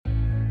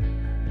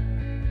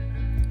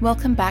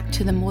Welcome back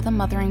to the More Than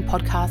Mothering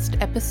podcast,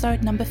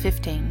 episode number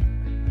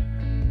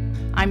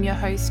 15. I'm your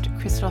host,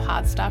 Crystal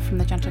Hardstar from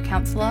The Gentle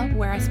Counsellor,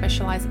 where I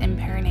specialise in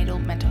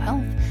perinatal mental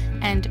health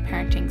and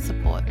parenting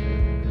support.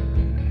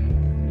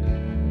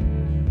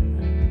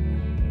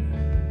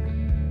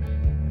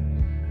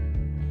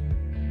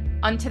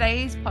 On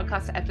today's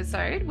podcast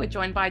episode, we're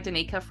joined by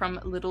Danica from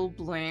Little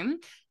Bloom,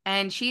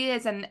 and she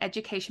is an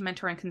education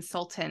mentor and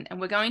consultant,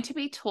 and we're going to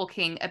be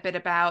talking a bit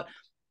about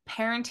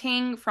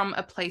parenting from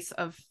a place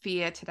of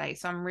fear today.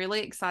 So I'm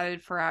really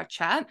excited for our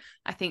chat.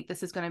 I think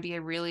this is going to be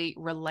a really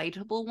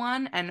relatable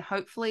one and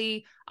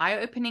hopefully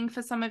eye-opening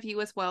for some of you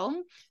as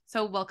well.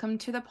 So welcome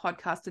to the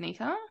podcast,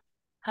 Danica.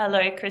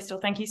 Hello, Crystal.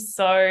 Thank you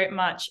so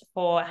much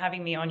for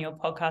having me on your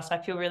podcast.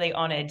 I feel really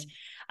honoured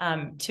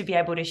to be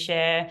able to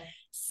share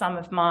some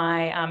of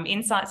my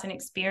insights and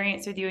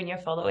experience with you and your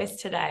followers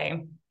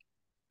today.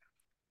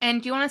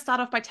 And do you want to start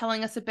off by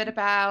telling us a bit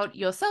about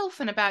yourself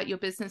and about your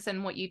business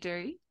and what you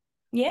do?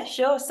 Yeah,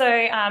 sure. So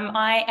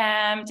I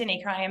am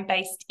Danica. I am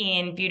based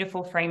in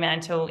beautiful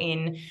Fremantle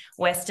in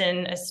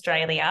Western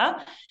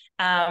Australia.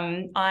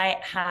 I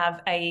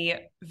have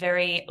a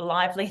very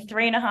lively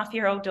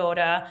 3.5-year-old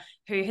daughter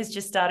who has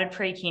just started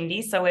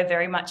pre-kindy. So we're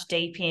very much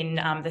deep in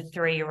the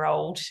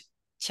 3-year-old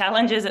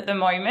challenges at the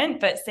moment,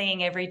 but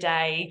seeing every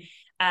day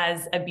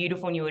as a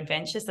beautiful new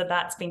adventure. So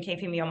that's been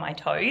keeping me on my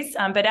toes.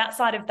 But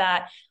outside of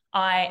that,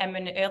 I am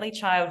an early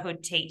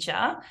childhood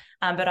teacher,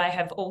 but I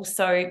have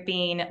also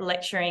been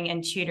lecturing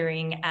and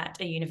tutoring at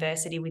a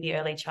university with the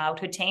early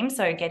childhood team.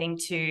 So getting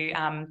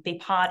to be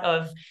part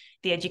of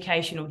the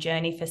educational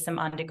journey for some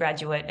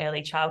undergraduate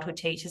early childhood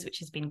teachers, which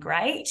has been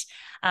great.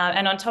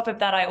 And on top of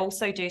that, I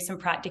also do some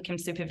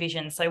practicum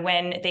supervision. So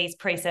when these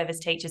pre-service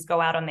teachers go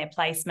out on their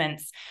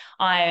placements,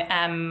 I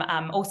am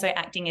also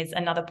acting as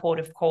another port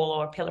of call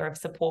or a pillar of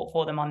support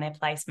for them on their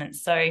placements.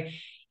 So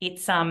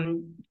it's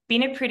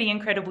been a pretty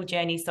incredible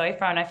journey so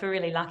far, and I feel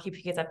really lucky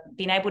because I've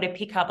been able to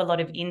pick up a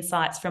lot of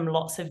insights from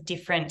lots of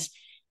different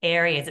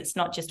areas. It's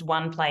not just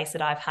one place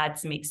that I've had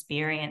some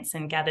experience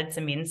and gathered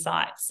some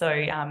insights.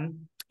 So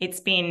it's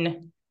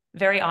been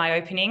very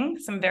eye-opening,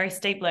 some very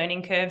steep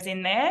learning curves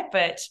in there,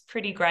 but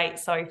pretty great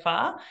so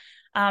far.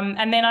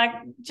 And then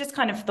I just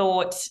kind of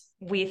thought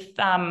with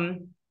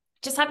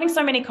just having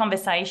so many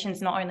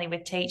conversations, not only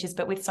with teachers,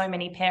 but with so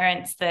many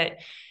parents, that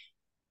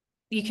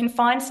you can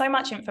find so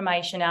much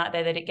information out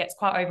there that it gets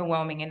quite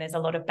overwhelming and there's a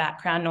lot of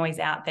background noise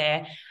out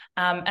there.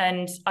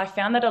 And I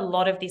found that a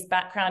lot of this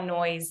background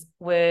noise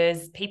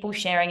was people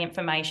sharing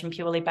information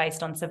purely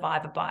based on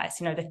survivor bias,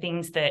 the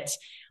things that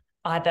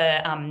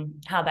either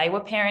how they were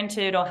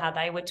parented or how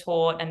they were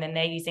taught, and then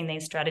they're using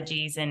these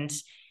strategies and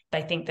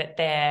they think that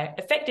they're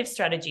effective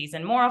strategies,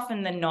 and more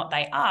often than not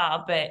they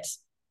are, but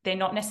they're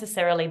not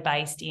necessarily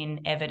based in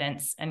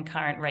evidence and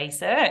current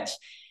research.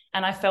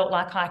 And I felt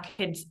like I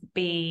could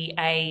be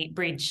a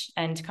bridge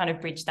and kind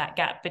of bridge that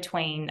gap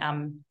between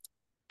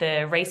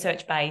the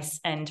research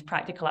base and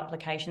practical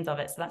applications of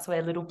it. So that's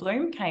where Little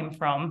Bloom came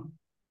from.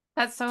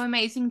 That's so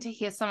amazing to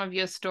hear some of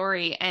your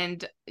story.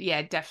 And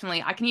yeah,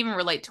 definitely. I can even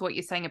relate to what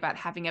you're saying about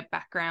having a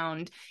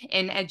background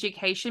in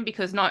education,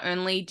 because not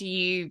only do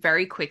you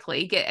very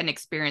quickly get an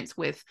experience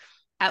with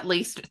at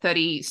least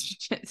 30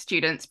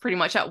 students pretty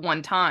much at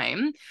one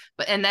time,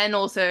 and then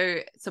also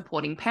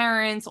supporting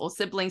parents or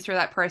siblings through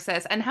that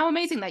process. And how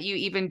amazing that you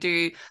even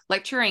do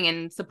lecturing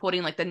and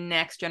supporting like the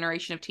next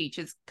generation of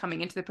teachers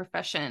coming into the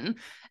profession.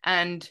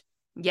 And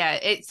yeah,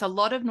 it's a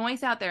lot of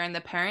noise out there in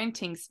the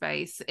parenting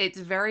space. It's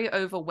very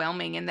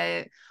overwhelming,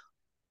 and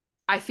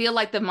I feel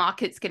like the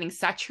market's getting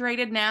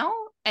saturated now.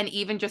 And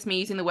even just me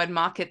using the word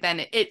market,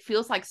 then it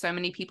feels like so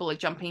many people are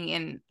jumping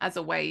in as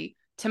a way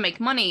to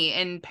make money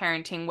in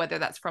parenting, whether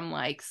that's from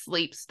like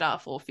sleep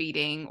stuff or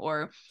feeding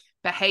or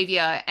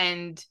behavior.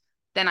 And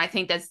then I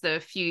think there's the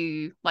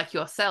few like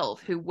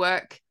yourself who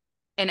work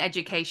in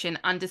education,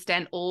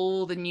 understand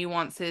all the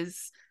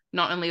nuances,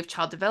 not only of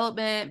child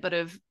development, but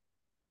of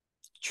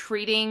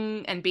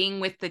treating and being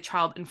with the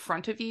child in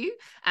front of you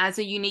as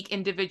a unique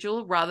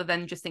individual, rather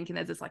than just thinking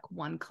there's this like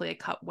one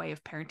clear-cut way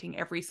of parenting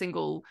every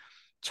single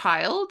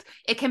child.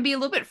 It can be a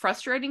little bit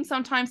frustrating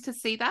sometimes to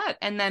see that,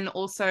 and then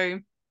also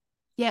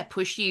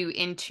push you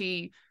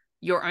into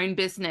your own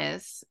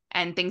business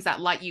and things that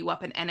light you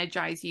up and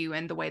energize you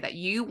and the way that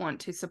you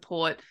want to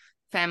support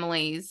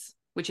families,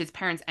 which is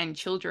parents and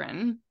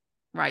children,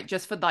 right?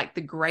 Just for like the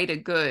greater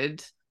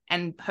good,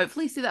 and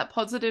hopefully see that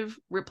positive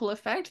ripple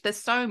effect. There's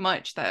so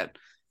much that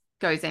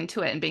goes into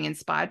it, and being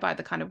inspired by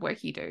the kind of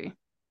work you do.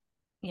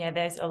 Yeah,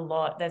 there's a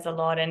lot.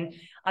 And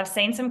I've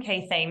seen some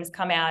key themes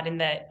come out in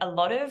that a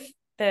lot of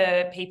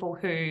the people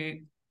who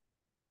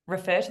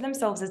refer to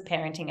themselves as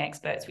parenting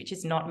experts, which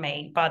is not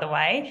me, by the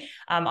way.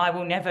 I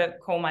will never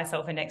call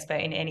myself an expert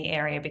in any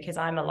area because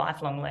I'm a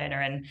lifelong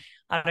learner, and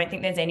I don't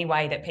think there's any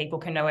way that people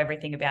can know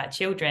everything about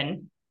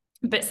children.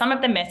 But some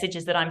of the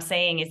messages that I'm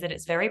seeing is that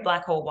it's very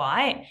black or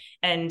white,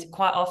 and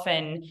quite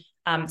often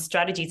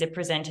strategies are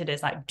presented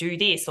as like, do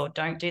this or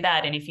don't do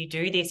that, and if you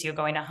do this you're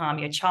going to harm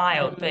your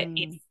child. But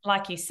it's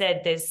like you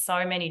said, there's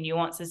so many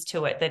nuances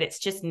to it that it's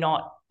just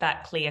not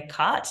that clear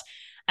cut.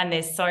 and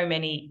there's so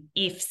many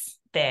ifs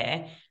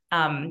there.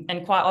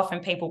 And quite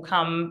often people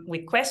come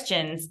with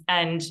questions,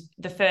 and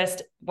the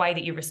first way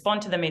that you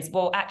respond to them is,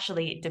 well,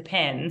 actually, it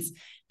depends,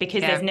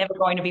 because Yeah. there's never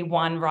going to be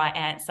one right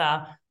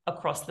answer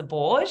across the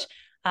board.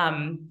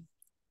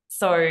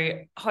 So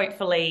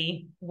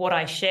hopefully what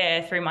I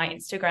share through my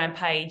Instagram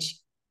page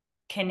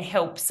can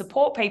help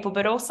support people,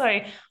 but also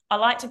I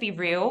like to be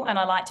real and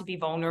I like to be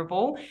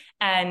vulnerable.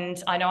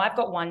 And I know I've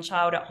got one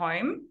child at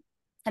home,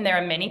 and there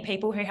are many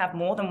people who have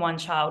more than one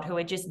child who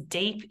are just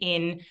deep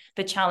in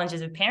the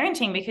challenges of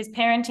parenting, because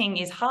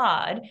parenting is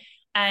hard.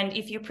 And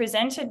if you're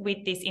presented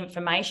with this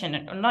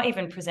information, or not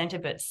even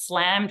presented, but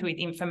slammed with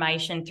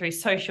information through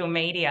social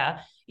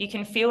media, you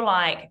can feel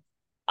like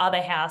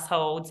other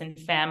households and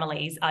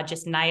families are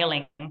just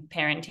nailing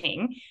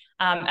parenting.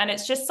 And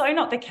it's just so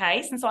not the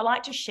case. And so I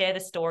like to share the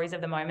stories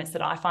of the moments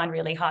that I find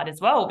really hard as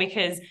well,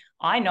 because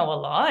I know a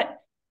lot,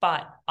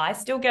 but I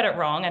still get it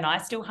wrong. And I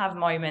still have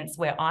moments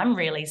where I'm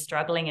really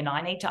struggling and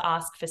I need to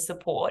ask for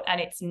support,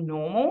 and it's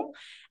normal.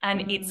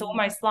 And it's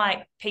almost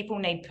like people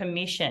need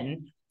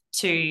permission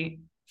to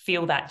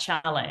feel that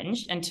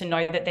challenge and to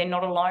know that they're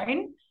not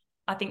alone.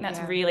 I think that's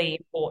Yeah. really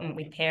important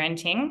with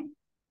parenting.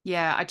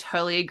 Yeah, I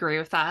totally agree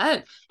with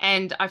that.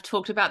 And I've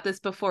talked about this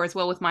before as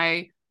well with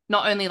my,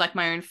 not only like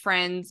my own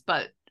friends,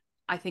 but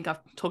I think I've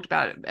talked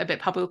about it a bit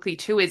publicly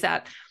too, is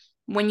that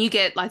when you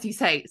get, like you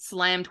say,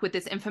 slammed with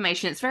this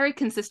information, it's very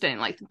consistent,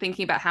 like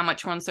thinking about how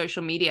much we're on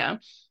social media,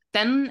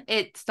 then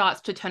it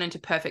starts to turn into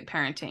perfect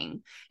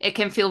parenting. It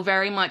can feel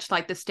very much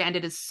like the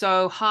standard is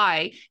so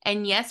high.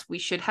 And yes, we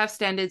should have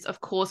standards.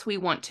 Of course, we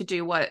want to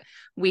do what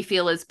we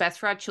feel is best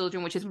for our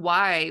children, which is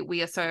why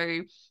we are so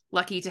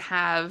lucky to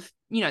have,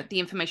 you know, the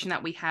information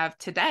that we have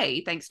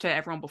today, thanks to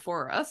everyone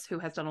before us who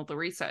has done all the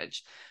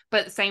research.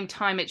 But at the same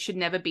time, it should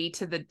never be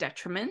to the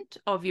detriment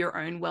of your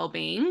own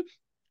well-being.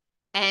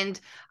 And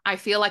I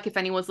feel like if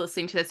anyone's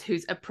listening to this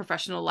who's a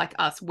professional like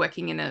us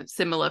working in a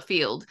similar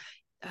field,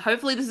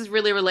 hopefully this is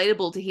really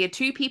relatable to hear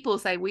two people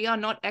say we are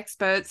not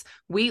experts.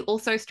 We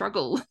also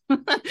struggle.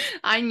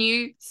 I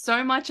knew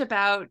so much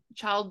about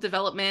child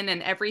development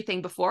and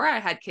everything before I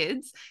had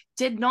kids,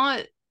 did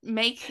not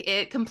make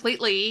it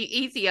completely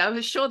easier. I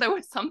was sure there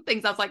were some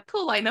things I was like,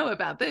 cool, I know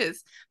about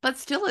this, but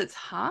still it's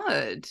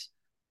hard.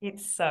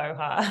 It's so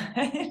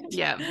hard.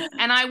 Yeah.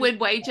 And I would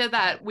wager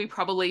that we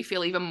probably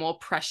feel even more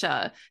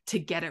pressure to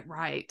get it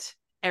right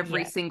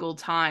every Yeah. single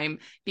time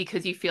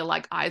because you feel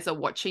like eyes are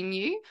watching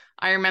you.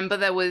 I remember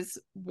there was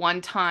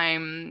one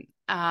time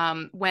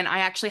when I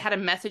actually had a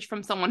message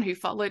from someone who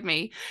followed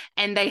me,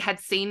 and they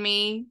had seen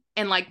me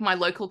in like my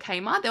local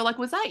Kmart. They were like,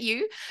 was that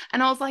you?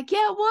 And I was like,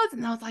 yeah, it was.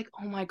 And I was like,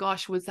 oh my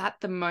gosh, was that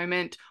the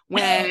moment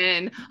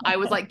when I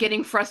was like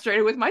getting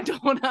frustrated with my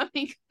daughter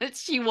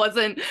because she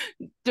wasn't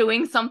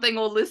doing something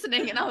or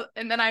listening?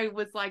 And then I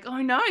was like, oh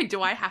no,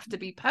 do I have to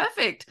be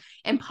perfect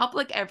in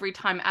public every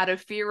time out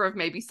of fear of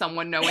maybe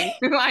someone knowing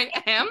who I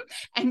am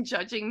and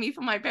judging me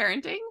for my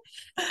parenting?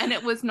 And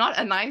it was not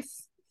a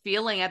nice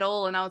feeling at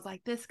all. And I was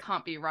like, this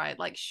can't be right.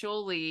 Like,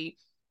 surely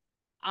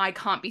I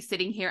can't be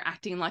sitting here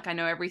acting like I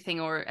know everything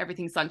or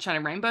everything's sunshine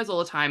and rainbows all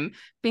the time.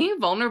 Being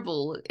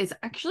vulnerable is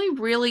actually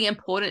really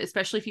important,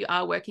 especially if you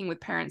are working with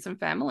parents and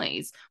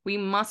families. We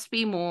must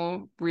be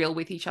more real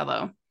with each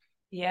other.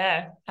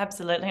 Yeah,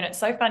 absolutely. And it's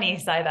so funny you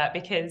say that,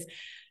 because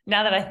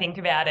now that I think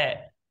about it,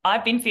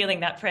 I've been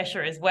feeling that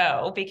pressure as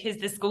well, because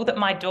the school that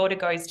my daughter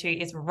goes to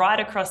is right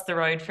across the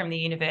road from the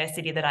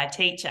university that I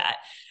teach at.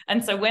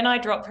 And so when I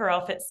drop her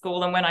off at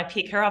school and when I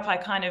pick her up, I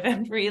kind of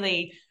am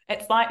really,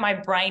 it's like my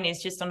brain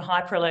is just on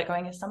hyper alert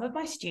going, are some of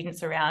my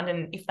students around?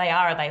 And if they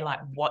are they like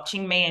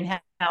watching me and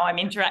how I'm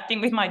interacting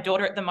with my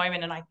daughter at the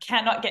moment? And I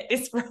cannot get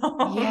this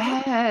wrong.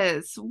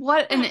 Yes.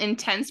 What an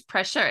intense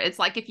pressure. It's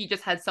like if you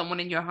just had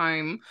someone in your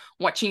home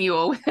watching you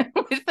all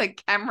with a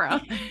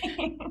camera.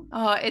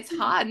 Oh, it's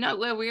hard. No,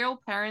 we're real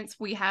parents.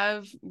 We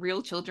have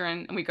real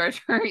children and we go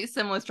through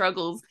similar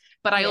struggles.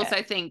 But I Yeah.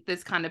 also think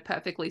this kind of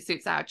perfectly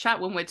suits our chat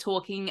when we're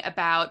talking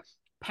about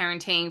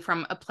parenting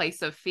from a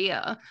place of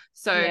fear.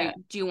 So, Yeah.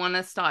 do you want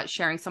to start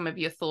sharing some of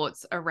your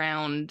thoughts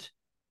around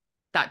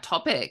that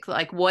topic?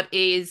 Like, what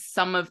is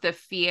some of the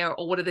fear,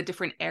 or what are the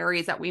different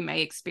areas that we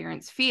may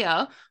experience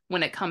fear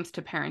when it comes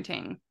to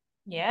parenting?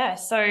 Yeah.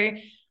 So,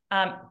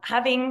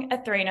 having a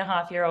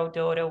 3.5-year-old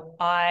daughter,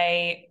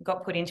 I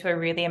got put into a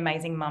really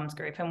amazing mums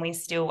group, and we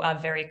still are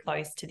very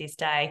close to this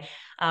day.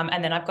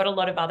 And then I've got a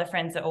lot of other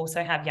friends that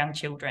also have young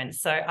children.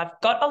 So I've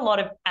got a lot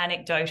of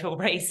anecdotal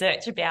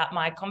research about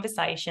my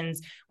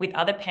conversations with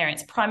other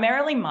parents,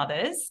 primarily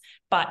mothers,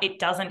 but it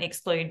doesn't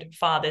exclude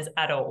fathers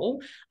at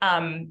all.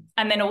 And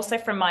then also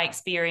from my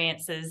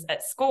experiences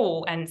at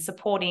school and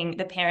supporting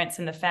the parents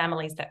and the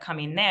families that come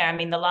in there. I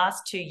mean, the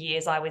last 2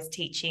 years I was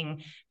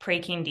teaching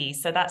pre-kindy,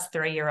 so that's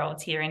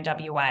 3-year-olds here in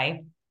WA.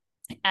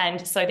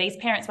 And so these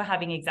parents were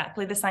having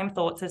exactly the same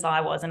thoughts as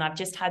I was. And I've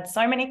just had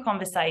so many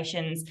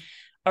conversations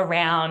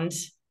around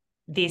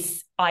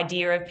this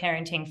idea of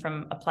parenting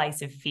from a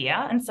place of fear.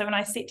 And so when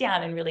I sit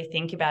down and really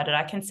think about it,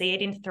 I can see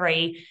it in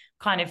three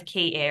kind of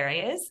key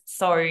areas.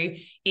 So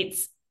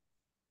it's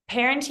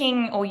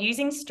parenting or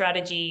using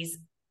strategies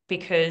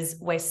because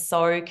we're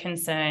so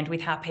concerned with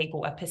how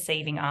people are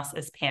perceiving us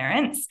as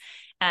parents,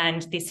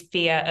 and this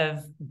fear of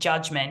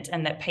judgment,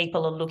 and that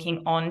people are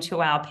looking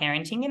onto our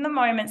parenting in the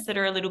moments that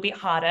are a little bit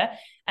harder.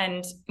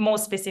 And more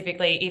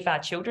specifically, if our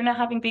children are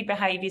having big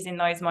behaviors in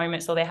those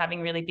moments, or they're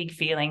having really big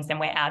feelings, then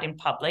we're out in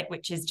public,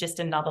 which is just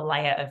another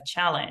layer of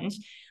challenge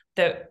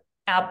that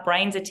our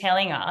brains are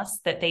telling us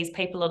that these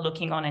people are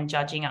looking on and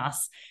judging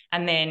us.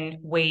 And then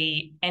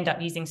we end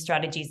up using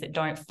strategies that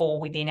don't fall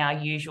within our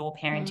usual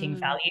parenting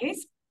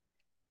values.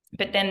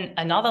 But then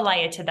another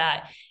layer to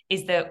that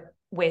is that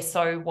we're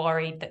so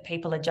worried that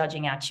people are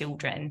judging our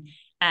children,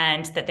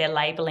 and that they're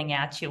labeling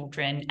our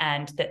children,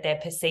 and that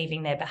they're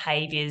perceiving their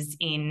behaviors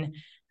in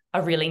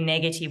a really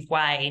negative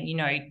way. You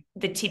know,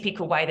 the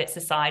typical way that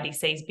society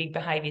sees big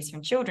behaviors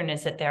from children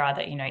is that they're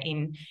either, you know,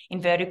 in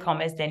inverted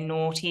commas, they're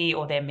naughty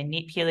or they're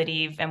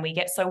manipulative. And we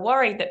get so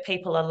worried that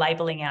people are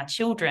labeling our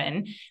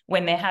children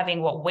when they're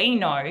having what we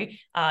know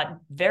are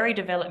very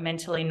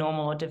developmentally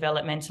normal or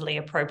developmentally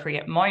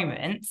appropriate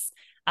moments.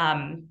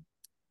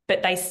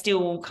 But they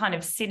still kind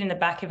of sit in the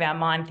back of our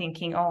mind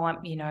thinking, oh,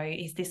 you know,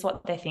 is this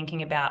what they're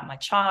thinking about my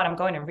child? I'm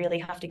going to really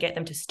have to get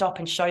them to stop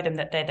and show them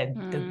that they're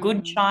the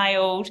good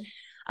child.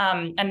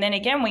 And then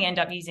again, we end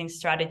up using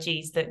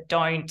strategies that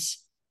don't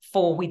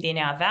fall within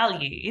our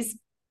values.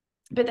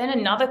 But then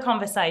another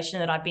conversation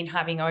that I've been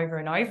having over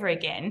and over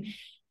again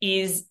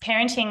is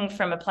parenting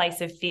from a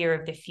place of fear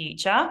of the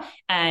future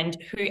and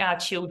who our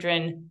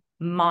children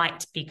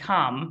might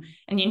become.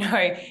 And, you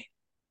know,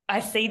 I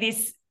see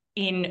this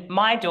in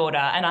my daughter,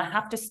 and I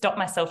have to stop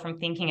myself from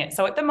thinking it.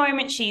 So at the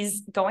moment, she's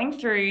going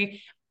through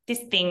this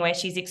thing where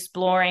she's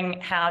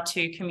exploring how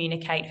to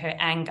communicate her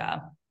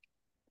anger.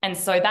 And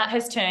so that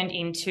has turned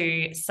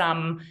into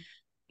some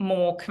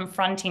more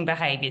confronting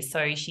behaviors.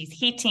 So she's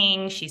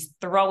hitting, she's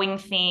throwing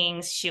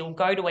things, she'll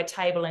go to a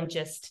table and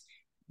just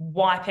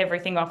wipe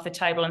everything off the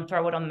table and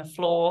throw it on the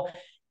floor.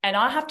 And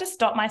I have to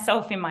stop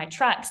myself in my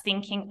tracks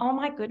thinking, oh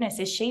my goodness,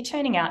 is she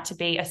turning out to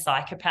be a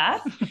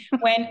psychopath?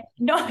 When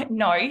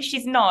no,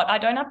 she's not. I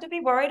don't have to be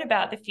worried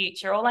about the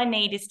future. All I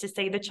need is to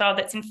see the child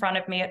that's in front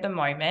of me at the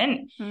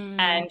moment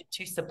and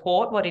to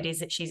support what it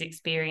is that she's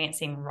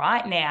experiencing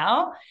right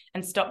now,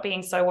 and stop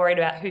being so worried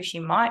about who she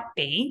might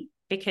be,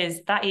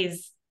 because that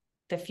is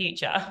the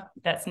future.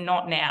 That's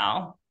not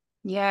now.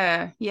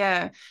 Yeah,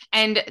 yeah.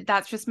 And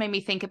that's just made me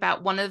think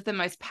about one of the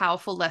most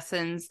powerful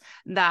lessons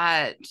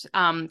that,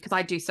 because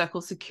I do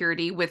circle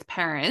security with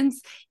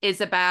parents, is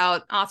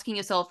about asking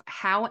yourself,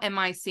 how am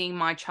I seeing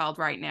my child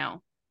right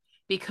now?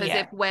 Because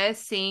if we're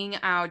seeing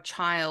our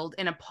child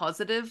in a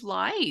positive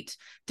light,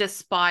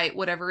 despite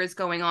whatever is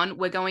going on,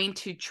 we're going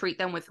to treat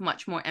them with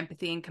much more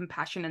empathy and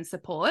compassion and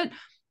support.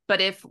 But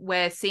if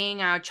we're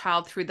seeing our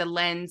child through the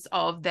lens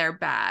of they're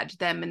bad,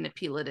 they're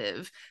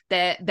manipulative,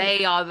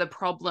 they are the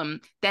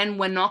problem, then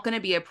we're not going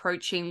to be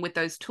approaching with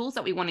those tools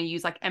that we want to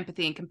use, like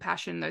empathy and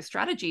compassion, those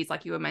strategies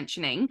like you were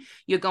mentioning.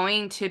 You're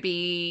going to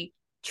be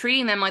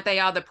treating them like they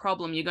are the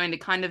problem. You're going to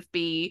kind of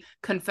be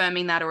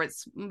confirming that, or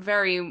it's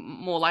very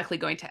more likely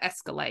going to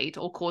escalate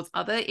or cause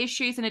other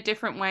issues in a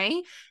different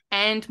way,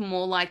 and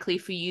more likely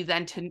for you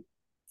then to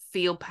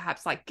feel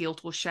perhaps like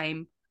guilt or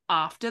shame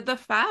after the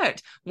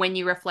fact when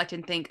you reflect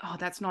and think, oh,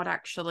 that's not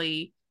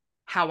actually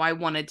how I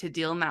wanted to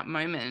deal in that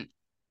moment.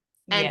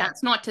 And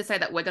that's not to say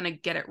that we're going to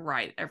get it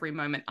right every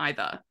moment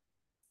either.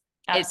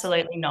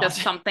 Absolutely not.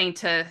 Just something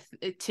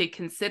to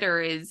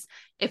consider is,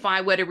 if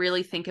I were to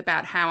really think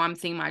about how I'm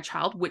seeing my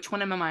child, which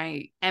one am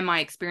I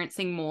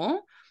experiencing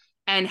more,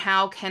 and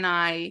how can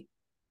I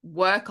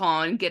work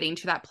on getting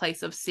to that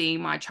place of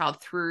seeing my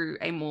child through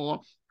a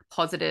more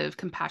positive,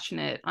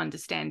 compassionate,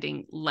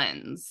 understanding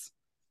lens.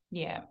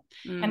 Yeah.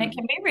 And it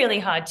can be really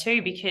hard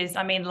too, because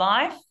I mean,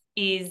 life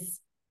is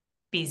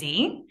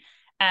busy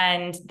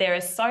and there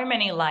are so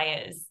many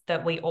layers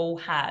that we all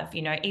have.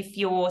 You know, if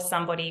you're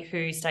somebody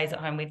who stays at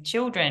home with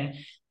children,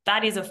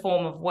 that is a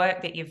form of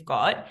work that you've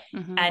got,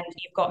 and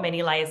you've got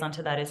many layers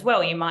onto that as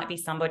well. You might be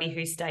somebody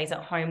who stays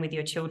at home with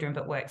your children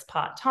but works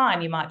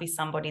part-time. You might be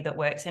somebody that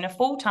works in a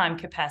full-time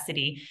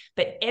capacity,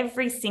 but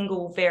every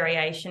single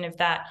variation of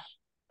that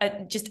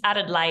just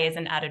added layers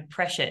and added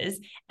pressures.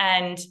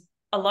 And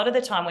a lot of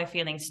the time we're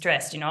feeling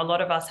stressed. You know, a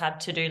lot of us have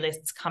to-do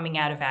lists coming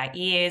out of our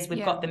ears.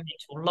 We've got the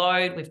mental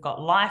load. We've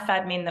got life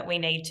admin that we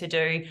need to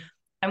do.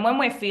 And when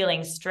we're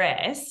feeling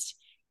stressed,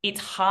 it's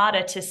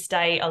harder to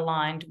stay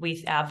aligned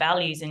with our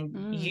values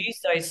and use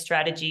those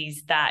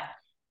strategies that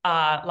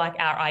are like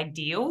our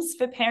ideals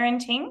for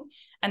parenting.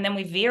 And then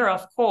we veer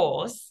off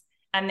course,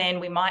 and then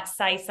we might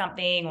say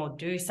something or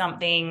do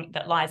something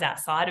that lies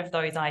outside of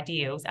those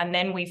ideals. And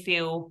then we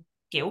feel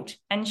guilt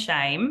and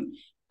shame.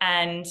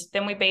 And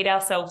then we beat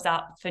ourselves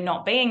up for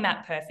not being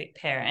that perfect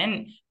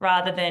parent,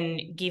 rather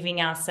than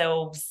giving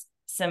ourselves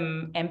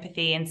some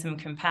empathy and some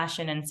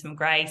compassion and some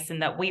grace,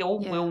 and that we all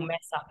will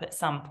mess up at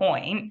some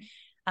point.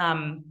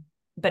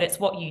 But it's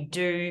what you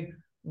do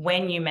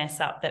when you mess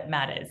up that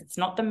matters. It's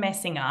not the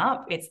messing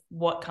up, it's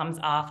what comes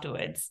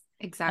afterwards.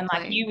 Exactly.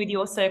 And like you with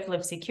your circle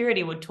of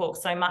security would talk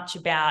so much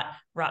about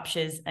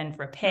ruptures and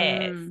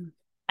repairs.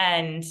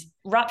 And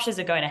ruptures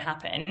are going to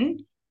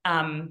happen.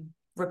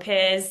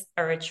 repairs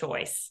are a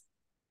choice.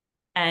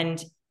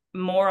 And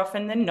more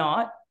often than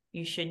not,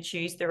 you should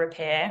choose the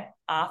repair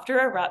after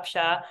a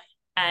rupture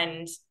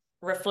and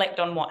reflect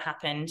on what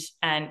happened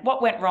and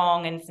what went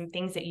wrong and some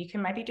things that you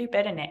can maybe do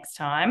better next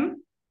time.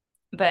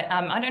 But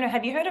I don't know,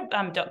 have you heard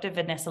of Dr.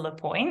 Vanessa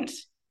Lapointe?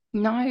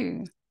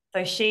 No.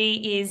 So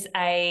she is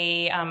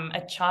a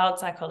child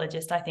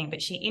psychologist, I think,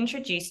 but she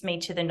introduced me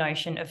to the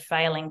notion of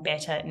failing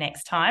better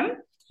next time.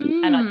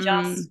 And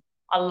Mm.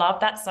 I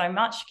love that so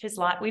much because,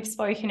 like we've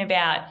spoken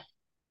about,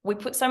 we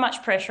put so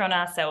much pressure on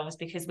ourselves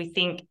because we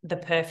think the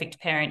perfect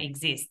parent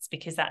exists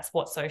because that's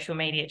what social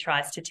media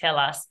tries to tell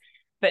us.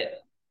 But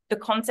the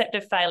concept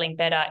of failing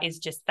better is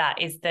just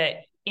that, is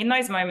that in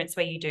those moments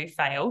where you do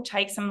fail,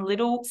 take some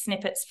little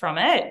snippets from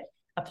it,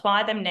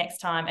 apply them next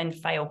time and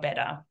fail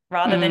better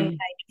rather than aiming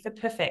for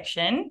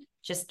perfection,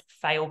 just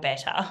fail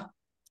better.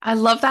 I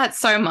love that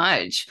so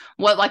much.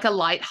 What like a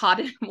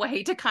light-hearted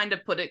way to kind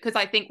of put it, because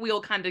I think we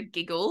all kind of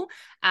giggle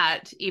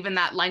at even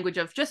that language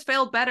of just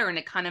fail better, and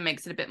it kind of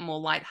makes it a bit more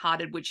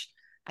light-hearted, which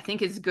I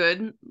think is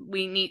good.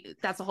 We need,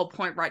 that's the whole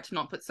point, right? To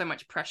not put so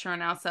much pressure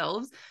on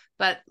ourselves.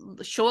 But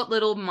short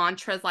little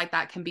mantras like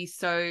that can be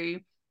so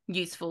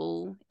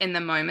useful in the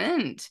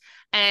moment.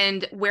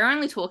 And we're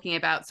only talking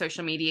about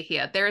social media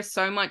here. There is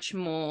so much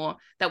more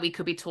that we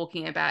could be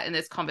talking about in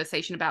this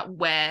conversation about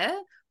where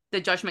the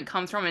judgment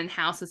comes from and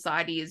how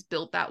society is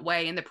built that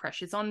way and the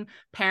pressures on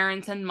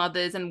parents and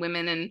mothers and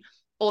women and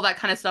all that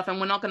kind of stuff. And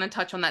we're not going to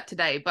touch on that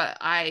today, but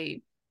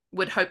I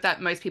would hope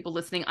that most people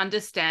listening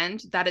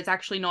understand that it's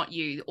actually not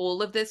you.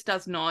 All of this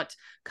does not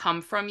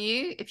come from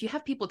you. If you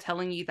have people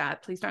telling you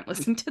that, please don't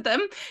listen to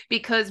them,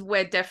 because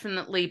we're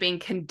definitely being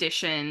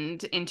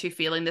conditioned into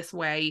feeling this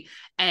way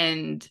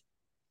and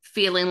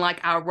feeling like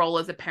our role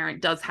as a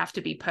parent does have to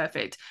be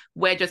perfect.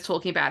 We're just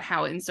talking about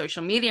how in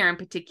social media in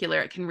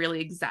particular, it can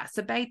really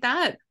exacerbate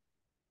that.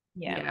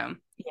 Yeah. Yeah.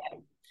 Yeah.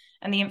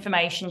 And the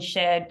information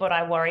shared, what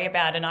I worry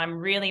about, and I'm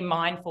really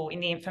mindful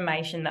in the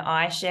information that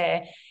I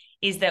share,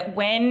 is that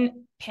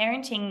when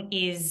parenting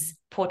is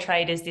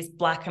portrayed as this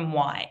black and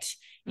white,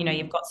 you know,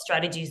 you've got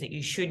strategies that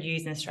you should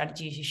use and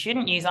strategies you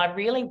shouldn't use. I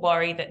really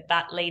worry that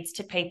that leads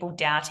to people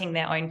doubting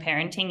their own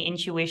parenting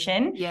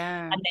intuition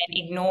Yeah. and then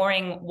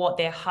ignoring what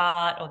their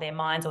heart or their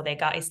minds or their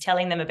gut is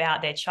telling them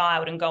about their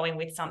child and going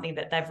with something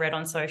that they've read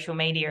on social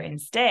media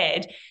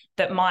instead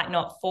that might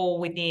not fall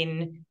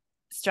within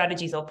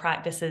strategies or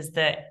practices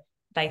that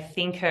they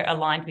think are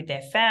aligned with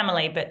their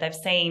family, but they've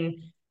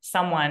seen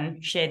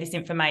someone share this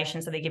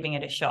information, so they're giving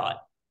it a shot.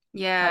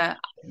 Like, Yeah.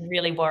 I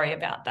really worry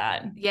about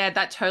that. Yeah,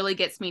 that totally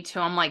gets me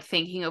too. I'm like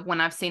thinking of when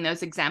I've seen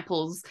those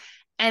examples,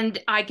 and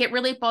I get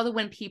really bothered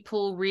when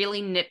people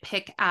really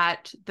nitpick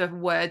at the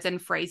words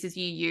and phrases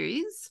you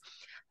use.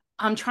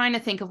 I'm trying to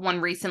think of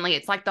one recently.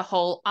 It's like the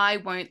whole "I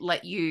won't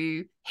let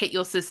you hit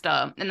your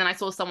sister." And then I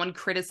saw someone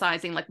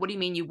criticizing, like, what do you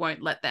mean you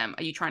won't let them?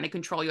 Are you trying to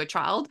control your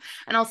child?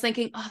 And I was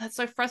thinking, oh, that's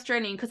so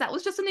frustrating, because that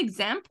was just an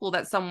example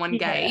that someone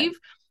Yeah. gave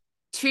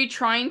to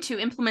trying to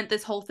implement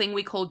this whole thing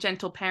we call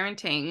gentle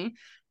parenting,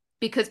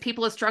 because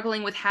people are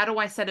struggling with, how do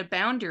I set a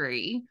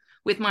boundary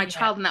with my Yeah.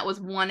 child? And that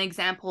was one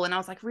example. And I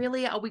was like,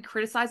 really, are we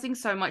criticizing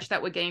so much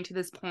that we're getting to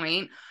this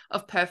point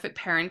of perfect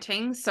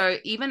parenting? So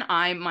even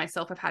I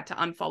myself have had to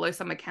unfollow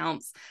some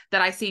accounts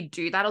that I see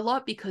do that a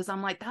lot, because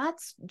I'm like,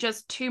 that's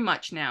just too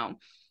much now.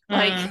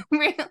 Like,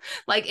 Mm.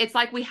 like it's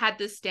like we had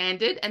this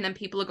standard and then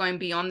people are going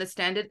beyond the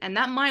standard, and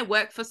that might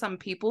work for some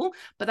people,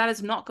 but that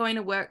is not going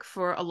to work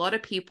for a lot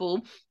of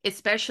people,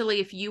 especially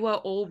if you are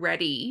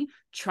already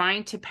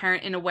trying to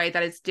parent in a way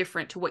that is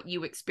different to what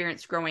you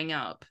experienced growing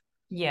up.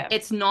 Yeah.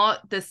 It's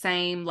not the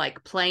same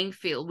like playing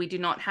field. We do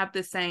not have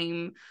the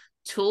same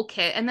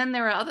toolkit. And then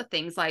there are other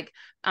things like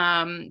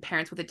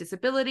parents with a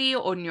disability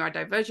or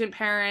neurodivergent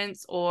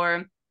parents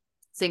or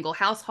single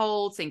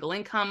household, single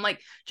income,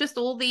 like just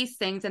all these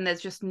things. And there's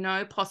just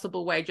no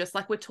possible way, just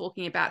like we're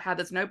talking about how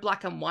there's no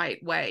black and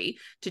white way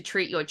to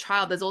treat your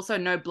child, there's also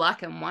no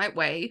black and white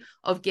way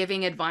of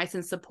giving advice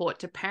and support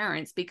to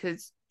parents,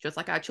 because just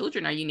like our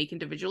children are unique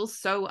individuals,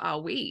 so are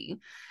we.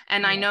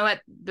 And I Yeah. know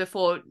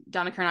before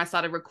Danica and I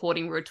started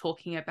recording, we were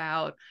talking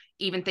about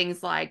even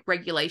things like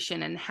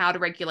regulation and how to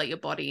regulate your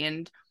body.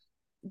 And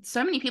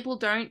so many people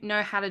don't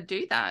know how to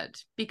do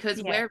that, because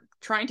Yeah. we're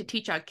trying to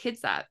teach our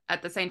kids that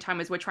at the same time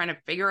as we're trying to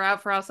figure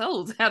out for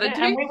ourselves how to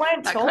Yeah. And do we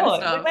weren't that kind of taught.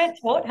 We stuff. weren't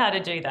taught how to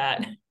do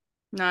that.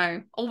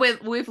 No, or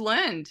we've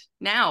learned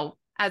now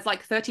as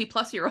like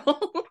 30+ year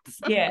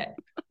olds. Yeah.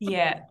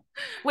 Yeah.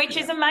 Which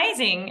Yeah. is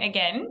amazing.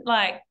 Again,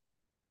 like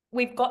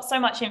we've got so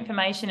much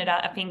information at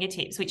our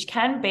fingertips, which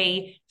can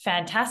be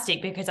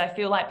fantastic because I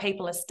feel like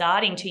people are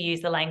starting to use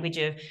the language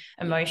of Yeah.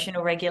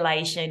 emotional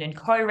regulation and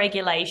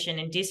co-regulation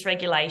and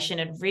dysregulation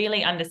and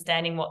really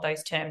understanding what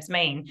those terms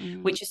mean,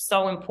 Mm. which is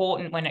so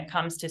important when it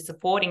comes to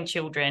supporting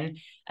children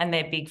and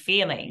their big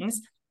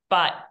feelings.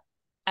 But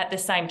at the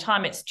same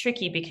time, it's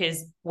tricky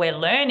because we're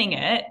learning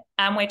it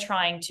and we're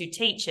trying to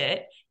teach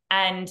it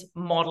and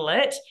model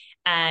it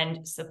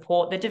and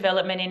support the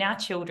development in our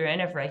children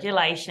of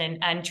regulation,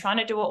 and trying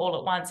to do it all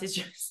at once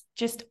is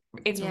just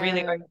it's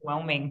really Yeah.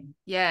 overwhelming.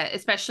 Yeah,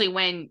 especially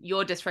when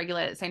you're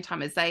dysregulated at the same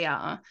time as they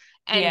are.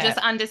 And Yeah, just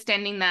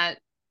understanding that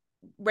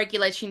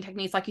regulation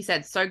techniques, like you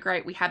said, so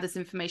great. We have this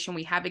information,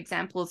 we have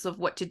examples of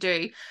what to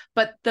do.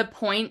 But the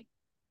point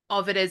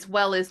of it as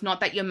well is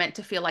not that you're meant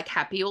to feel like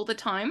happy all the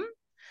time.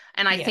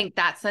 And I yeah, think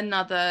that's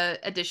another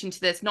addition to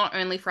this, not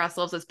only for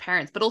ourselves as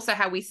parents, but also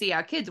how we see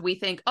our kids. We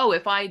think, oh,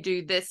 if I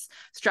do this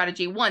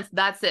strategy once,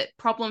 that's it.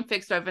 Problem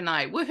fixed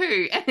overnight.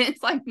 Woohoo. And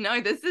it's like, no,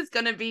 this is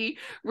going to be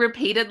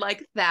repeated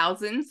like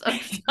thousands of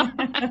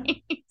times.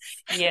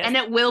 yes, And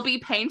it will be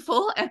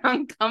painful and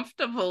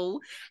uncomfortable.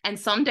 And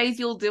some days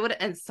you'll do it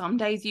and some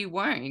days you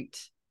won't.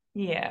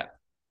 yeah. Yeah.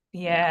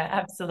 Yeah,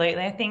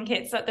 absolutely. I think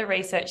it's what the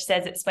research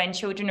says, it's when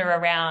children are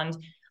around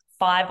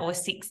 5 or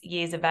 6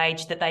 years of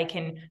age that they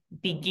can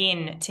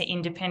begin to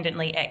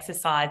independently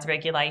exercise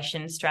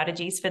regulation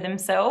strategies for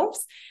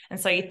themselves. And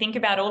so you think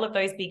about all of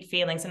those big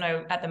feelings. I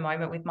know at the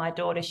moment with my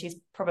daughter, she's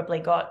probably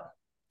got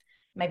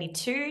maybe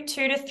two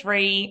to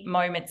three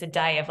moments a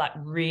day of like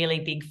really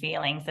big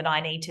feelings that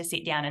I need to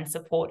sit down and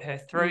support her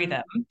through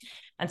them.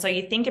 And so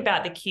you think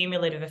about the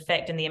cumulative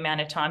effect and the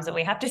amount of times that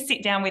we have to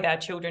sit down with our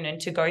children and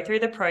to go through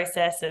the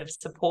process of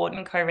support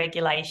and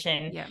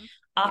co-regulation Yeah.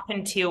 up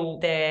until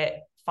they're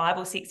 5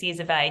 or 6 years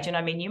of age. And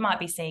I mean, you might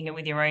be seeing it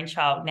with your own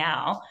child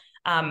now.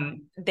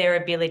 Their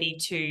ability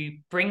to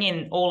bring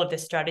in all of the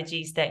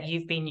strategies that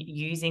you've been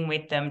using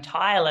with them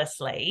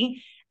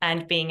tirelessly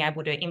and being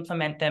able to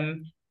implement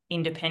them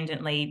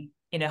independently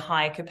in a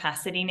higher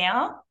capacity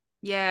now.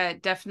 Yeah,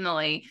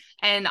 definitely.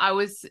 And I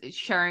was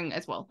sharing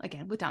as well,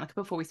 again, with Danica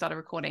before we started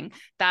recording,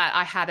 that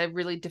I had a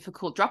really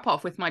difficult drop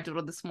off with my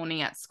daughter this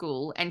morning at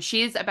school, and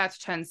she is about to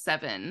turn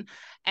 7.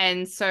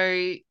 And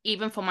so,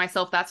 even for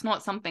myself, that's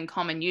not something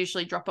common.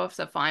 Usually, drop offs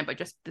are fine, but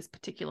just this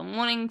particular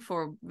morning,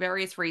 for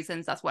various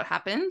reasons, that's what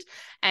happened.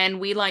 And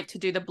we like to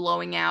do the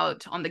blowing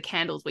out on the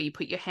candles where you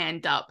put your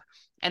hand up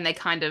and they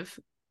kind of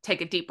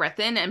take a deep breath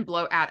in and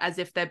blow out as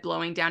if they're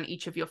blowing down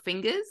each of your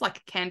fingers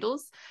like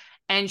candles.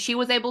 And she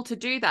was able to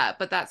do that,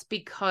 but that's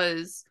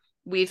because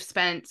we've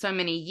spent so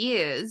many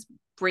years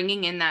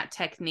bringing in that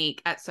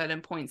technique at certain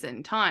points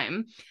in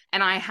time.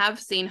 And I have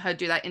seen her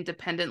do that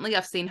independently.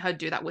 I've seen her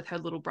do that with her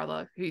little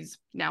brother, who's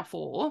now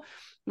 4,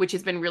 which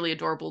has been really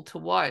adorable to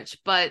watch.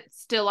 But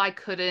still, I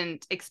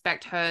couldn't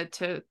expect her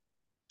to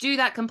do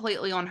that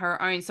completely on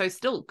her own. So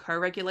still,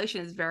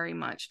 co-regulation is very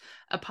much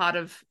a part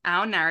of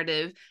our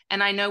narrative.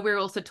 And I know we're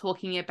also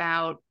talking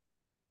about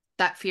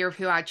that fear of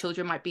who our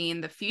children might be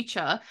in the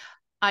future.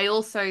 I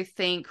also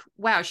think,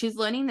 wow, she's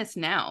learning this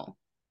now.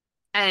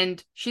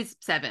 And she's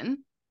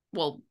 7.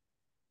 Well,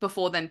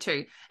 before then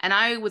too. And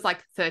I was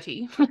like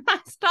 30 when I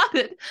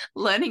started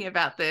learning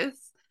about this.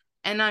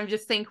 And I'm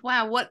just think,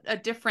 wow, what a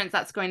difference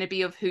that's going to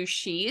be of who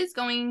she is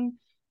going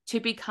to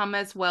become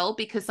as well,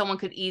 because someone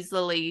could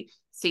easily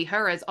see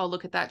her as, oh,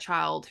 look at that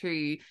child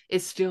who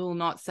is still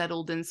not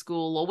settled in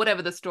school, or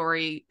whatever the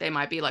story they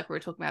might be, like we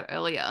were talking about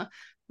earlier.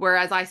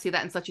 Whereas I see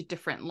that in such a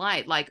different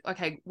light, like,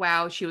 okay,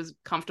 wow, she was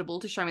comfortable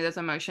to show me those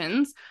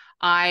emotions.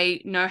 I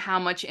know how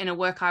much inner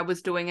work I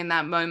was doing in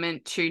that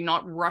moment to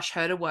not rush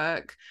her to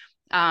work,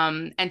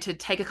 and to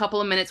take a couple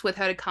of minutes with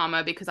her to calm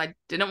her, because I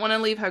didn't want to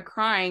leave her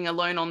crying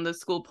alone on the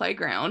school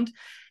playground,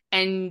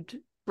 and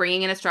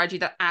bringing in a strategy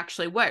that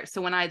actually worked.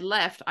 So when I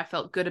left, I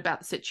felt good about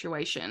the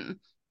situation.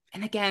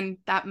 And again,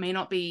 that may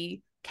not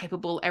be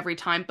capable every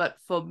time, but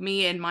for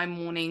me in my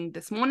morning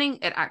this morning,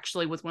 it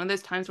actually was one of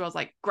those times where I was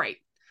like, great,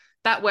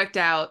 that worked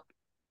out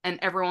and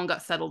everyone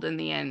got settled in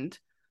the end.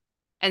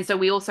 And so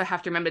we also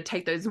have to remember to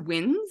take those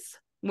wins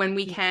when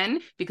we can,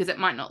 because it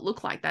might not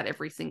look like that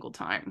every single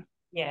time.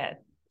 Yeah.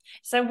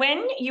 So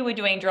when you were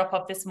doing drop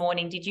off this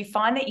morning, did you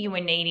find that you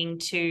were needing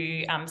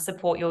to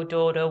support your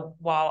daughter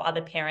while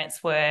other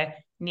parents were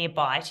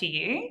nearby to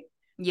you?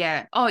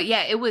 Yeah. Oh,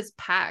 yeah. It was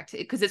packed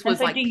because this And was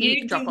so like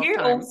peak do drop off you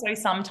time. also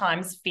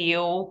sometimes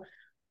feel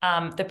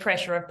the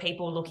pressure of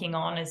people looking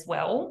on as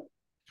well?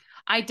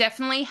 I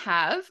definitely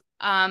have.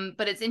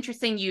 But it's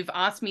interesting you've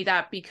asked me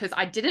that, because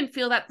I didn't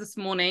feel that this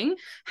morning.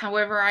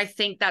 However, I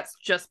think that's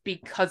just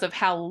because of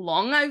how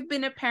long I've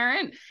been a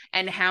parent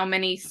and how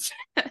many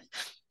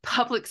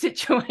public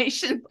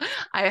situations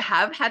I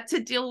have had to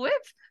deal with.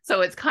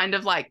 So it's kind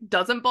of like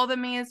doesn't bother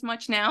me as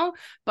much now.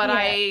 But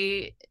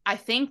Yeah. I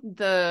think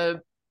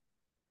the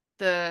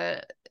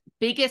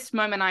biggest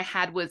moment I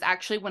had was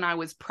actually when I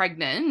was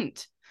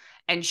pregnant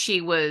and she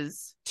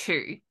was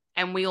 2.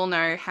 And we all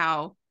know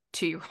how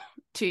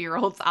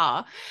 2-year-olds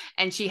are.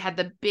 And she had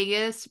the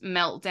biggest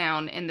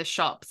meltdown in the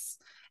shops.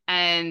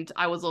 And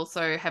I was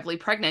also heavily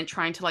pregnant,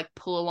 trying to like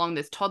pull along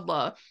this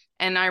toddler.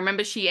 And I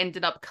remember she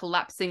ended up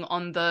collapsing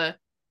on the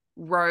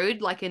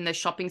road, like in the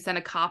shopping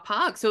center car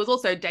park. So it was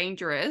also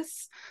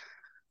dangerous.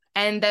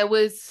 And there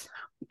was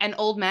an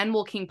old man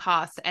walking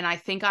past, and I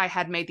think I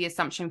had made the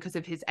assumption because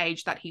of his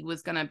age that he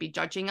was going to be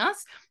judging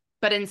us.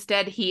 but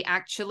instead he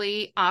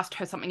actually asked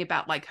her something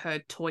about like her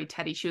toy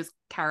teddy she was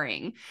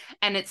carrying,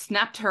 and it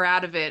snapped her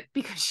out of it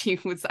because she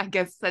was, I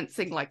guess,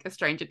 sensing like a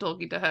stranger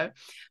talking to her.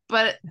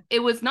 But it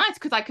was nice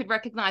because I could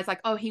recognize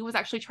like, oh, he was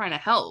actually trying to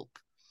help.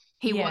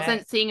 He Yeah.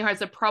 wasn't seeing her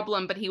as a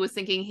problem, but he was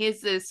thinking, here's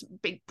this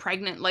big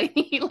pregnant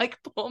lady, like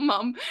poor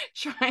mum,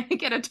 trying to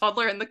get a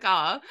toddler in the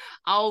car.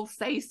 I'll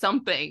say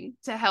something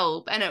to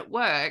help. And it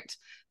worked.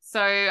 So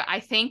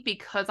I think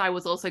because I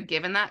was also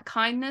given that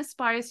kindness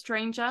by a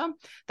stranger,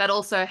 that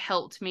also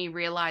helped me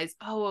realize,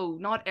 oh,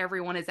 not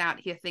everyone is out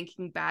here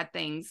thinking bad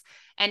things.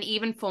 And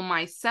even for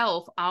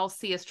myself, I'll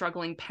see a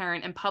struggling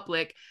parent in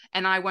public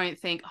and I won't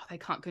think, oh, they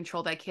can't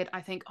control their kid.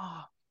 I think,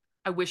 oh,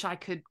 I wish I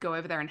could go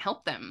over there and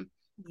help them.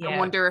 I Yeah.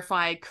 wonder if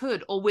I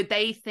could, or would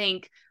they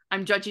think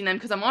I'm judging them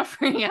because I'm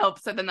offering help?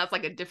 So then that's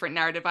like a different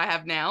narrative I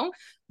have now.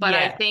 But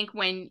I Yeah. think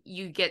when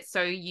you get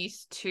so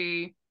used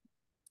to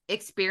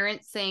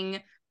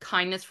experiencing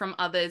kindness from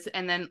others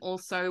and then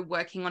also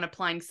working on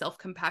applying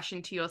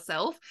self-compassion to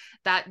yourself,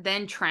 that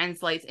then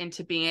translates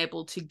into being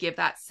able to give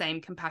that same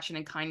compassion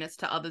and kindness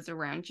to others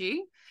around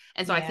you.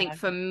 And so I think Yeah.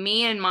 for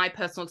me and my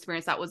personal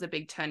experience, that was a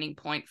big turning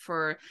point.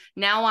 For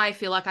now, I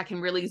feel like I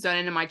can really zone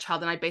into my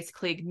child and I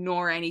basically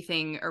ignore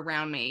anything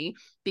around me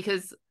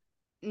because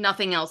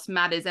nothing else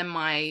matters, and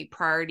my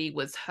priority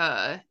was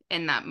her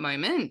in that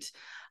moment.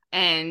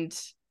 And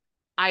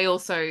I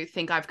also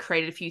think I've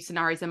created a few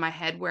scenarios in my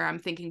head where I'm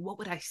thinking, what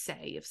would I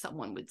say if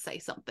someone would say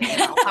something?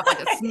 And I'll have like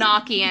a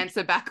snarky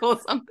answer back or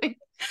something.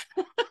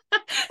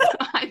 So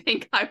I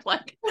think I've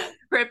like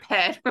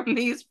prepared from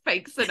these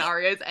fake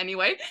scenarios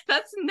anyway.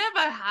 That's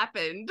never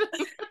happened.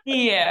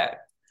 Yeah.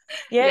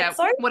 Yeah, Yeah. it's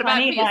so What about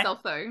for funny. Like,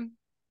 yourself though?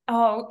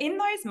 oh, in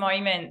those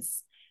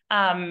moments,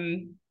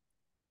 um,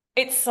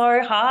 it's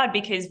so hard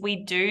because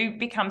we do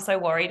become so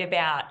worried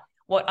about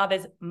what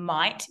others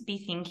might be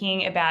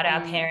thinking about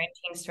our Mm,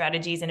 parenting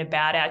strategies and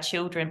about our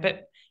children.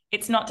 But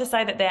it's not to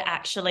say that they're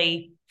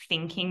actually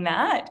thinking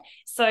that.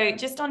 So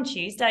just on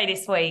Tuesday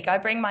this week, I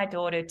bring my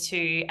daughter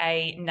to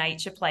a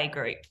nature play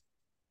group.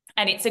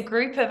 And it's a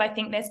group of, I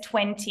think there's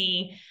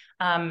 20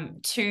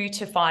 2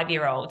 to 5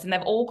 year olds, and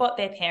they've all got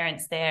their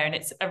parents there. And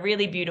it's a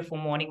really beautiful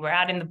morning. We're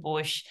out in the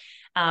bush.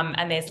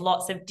 And there's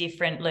lots of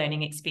different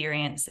learning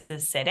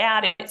experiences set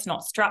out. It's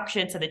not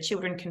structured, so the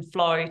children can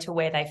flow to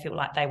where they feel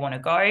like they want to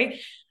go.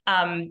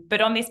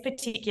 But on this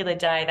particular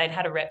day, they'd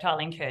had a reptile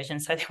incursion.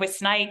 So there were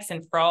snakes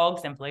and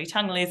frogs and blue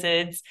tongue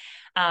lizards.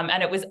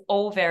 And it was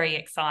all very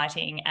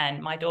exciting.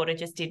 And my daughter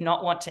just did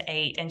not want to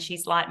eat. And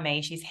she's like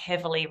me, she's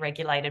heavily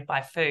regulated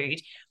by food.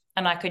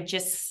 And I could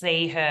just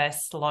see her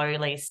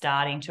slowly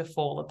starting to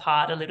fall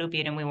apart a little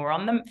bit. And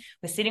we're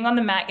sitting on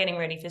the mat getting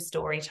ready for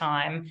story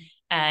time.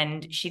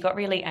 And she got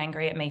really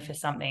angry at me for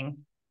something.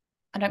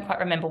 I don't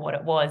quite remember what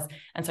it was.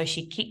 And so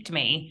she kicked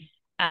me.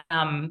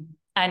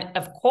 And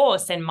of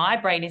course, then my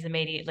brain is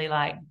immediately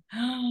like,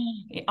 oh,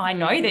 I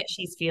know mm, that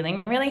she's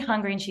feeling really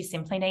hungry and she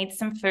simply needs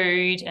some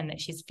food, and that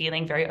she's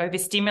feeling very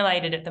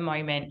overstimulated at the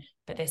moment.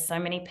 But there's so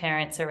many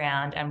parents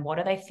around. And what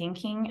are they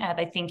thinking? Are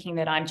they thinking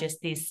that I'm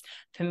just this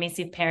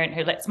permissive parent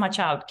who lets my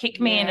child kick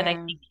me? And are they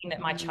yeah. thinking that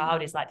my Mm,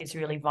 child is like this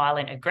really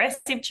violent,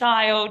 aggressive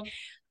child?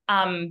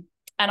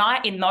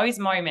 And in those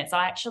moments,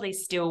 I actually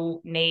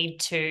still need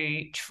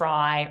to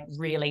try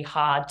really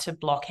hard to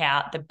block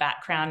out the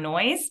background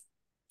noise.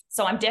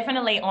 So I'm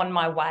definitely on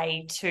my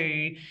way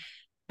to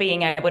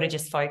being able to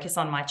just focus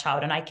on my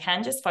child, and I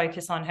can just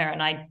focus on her.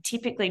 And I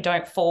typically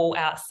don't fall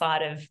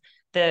outside of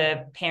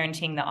the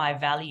parenting that I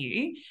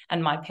value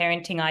and my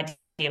parenting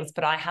ideals,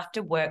 but I have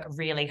to work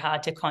really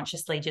hard to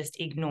consciously just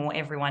ignore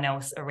everyone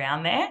else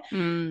around there.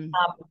 mm,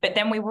 But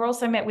then we were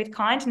also met with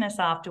kindness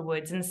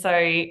afterwards. And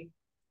so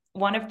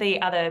one of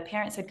the other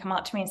parents had come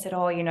up to me and said,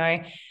 oh,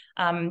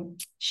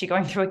 she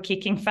going through a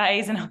kicking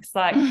phase. And I was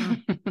like,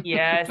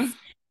 yes.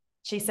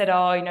 She said,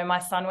 oh, my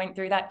son went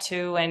through that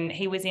too. And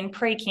he was in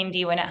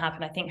pre-kindy when it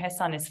happened. I think her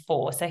son is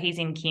 4. So he's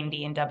in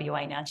kindy in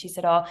WA now. And she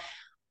said, oh,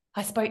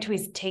 I spoke to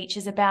his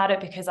teachers about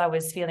it because I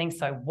was feeling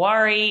so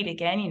worried.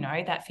 Again,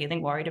 that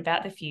feeling worried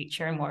about the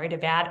future and worried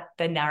about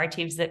the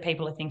narratives that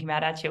people are thinking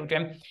about our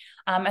children.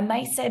 And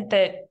they said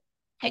that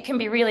it can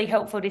be really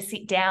helpful to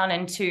sit down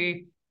and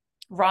to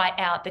write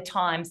out the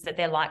times that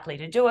they're likely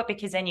to do it,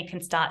 because then you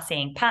can start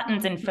seeing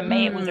patterns. And for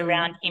me, it was mm,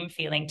 around him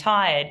feeling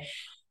tired.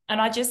 And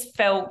I just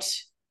felt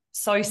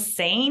so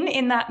seen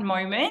in that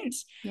moment.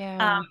 Um,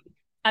 yeah.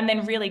 and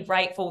then really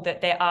grateful that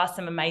there are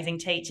some amazing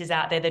teachers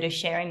out there that are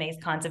sharing these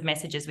kinds of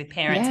messages with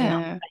parents,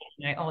 and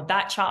Yeah. oh,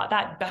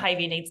 that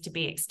behavior needs to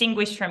be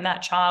extinguished from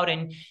that child,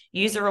 and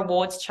use a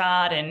rewards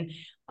chart. And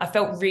I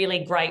felt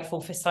really grateful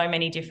for so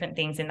many different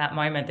things in that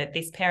moment, that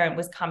this parent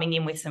was coming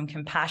in with some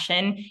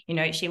compassion.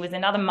 She was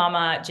another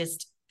mama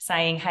just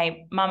saying,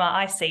 hey, mama,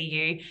 I see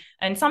you.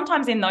 And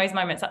sometimes in those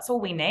moments, that's all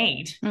we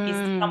need, is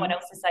someone Mm.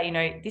 else to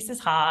say, this is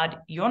hard.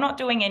 You're not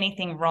doing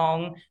anything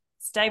wrong.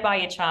 Stay by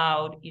your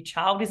child. Your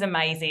child is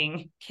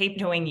amazing. Keep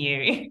doing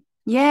you.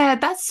 Yeah,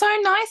 that's so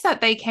nice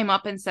that they came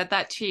up and said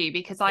that to you,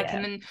 because I Yeah.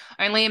 can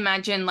only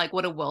imagine like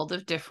what a world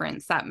of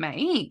difference that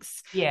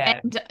makes. Yeah.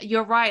 And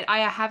you're right. I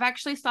have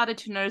actually started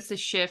to notice a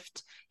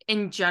shift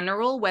in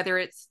general, whether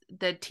it's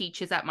the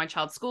teachers at my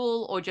child's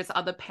school or just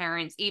other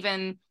parents,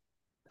 even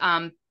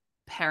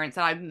parents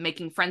that I'm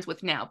making friends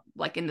with now,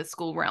 like in the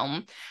school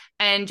realm,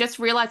 and just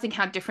realizing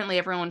how differently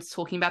everyone's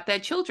talking about their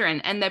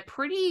children. And they're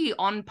pretty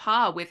on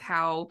par with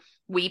how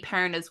we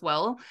parent as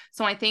well.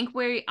 So I think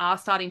we are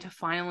starting to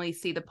finally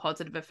see the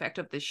positive effect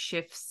of the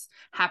shifts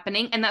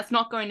happening. And that's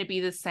not going to be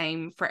the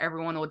same for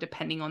everyone or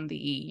depending on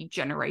the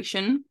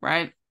generation,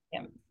 right?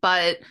 Yeah.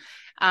 But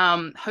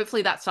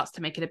hopefully that starts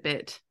to make it a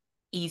bit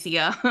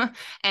easier.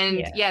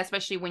 And yeah,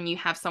 especially when you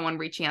have someone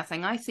reaching out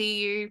saying, I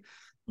see you.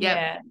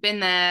 Yep, been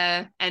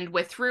there and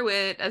we're through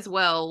it as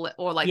well.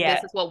 Or like,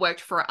 this is what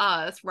worked for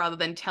us, rather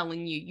than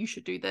telling you you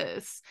should do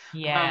this.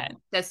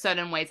 There's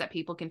certain ways that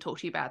people can talk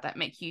to you about that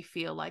make you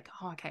feel like,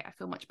 oh, okay, I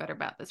feel much better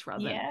about this,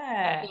 rather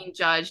than being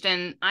judged.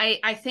 And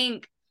I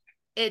think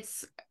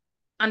it's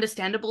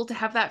understandable to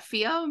have that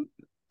fear,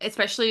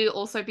 especially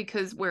also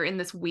because we're in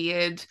this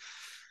weird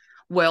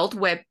world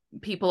where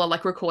people are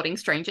like recording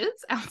strangers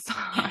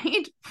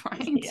outside,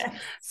 right?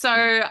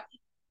 So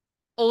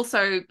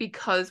also,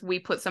 because we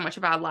put so much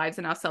of our lives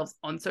and ourselves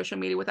on social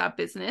media with our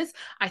business,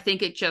 I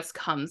think it just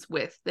comes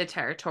with the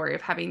territory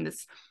of having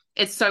this.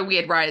 It's so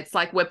weird, right? It's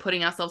like we're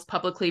putting ourselves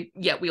publicly,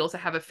 yet we also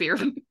have a fear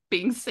of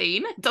being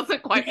seen. It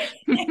doesn't quite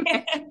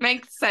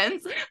make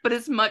sense, but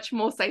it's much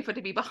more safer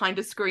to be behind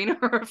a screen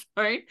or a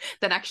phone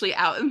than actually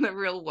out in the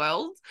real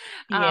world.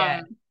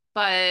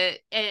 But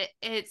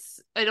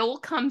it all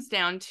comes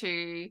down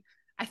to,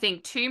 I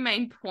think, two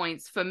main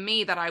points for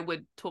me that I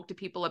would talk to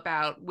people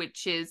about,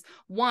 which is,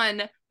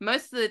 one,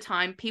 most of the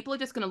time, people are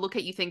just going to look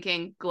at you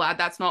thinking, glad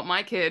that's not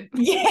my kid.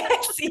 Yes.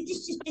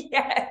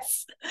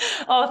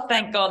 Oh,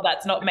 thank God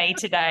that's not me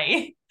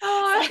today.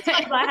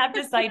 Sometimes I have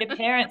to say to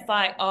parents,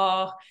 like,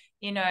 oh,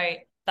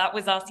 that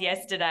was us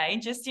yesterday.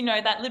 Just,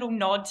 that little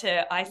nod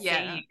to, I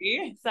see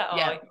you. So,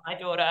 my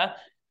daughter...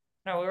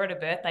 No, we were at a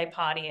birthday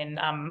party, and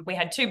we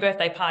had 2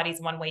 birthday parties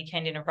one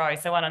weekend in a row.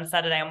 So one on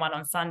Saturday and one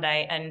on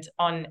Sunday. And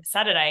on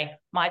Saturday,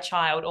 my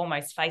child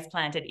almost face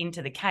planted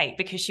into the cake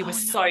because she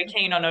was so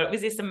keen on it. It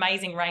was this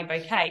amazing rainbow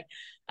cake.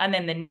 And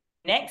then the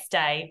next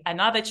day,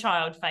 another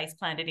child face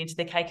planted into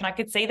the cake. And I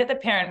could see that the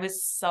parent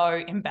was so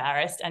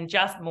embarrassed and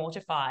just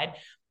mortified.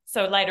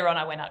 So later on,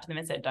 I went up to them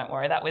and said, don't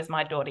worry, that was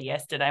my daughter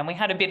yesterday. And we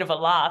had a bit of a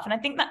laugh. And I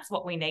think that's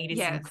what we need, is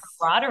some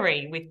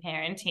camaraderie with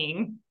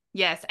parenting.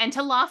 Yes, and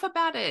to laugh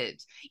about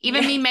it.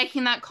 Even me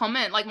making that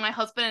comment, like my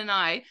husband and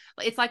I,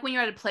 it's like when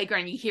you're at a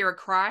playground, you hear a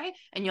cry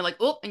and you're like,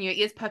 oh, and your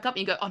ears perk up and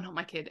you go, oh, not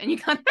my kid. And you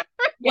kind of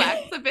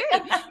relax a bit.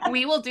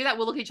 We will do that.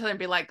 We'll look at each other and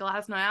be like, glad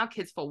it's not our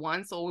kids for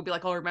once. Or we'll be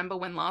like, oh, remember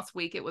when last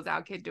week it was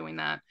our kid doing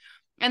that.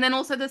 And then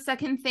also the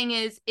second thing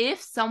is, if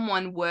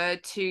someone were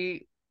to,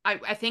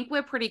 I think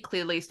we're pretty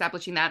clearly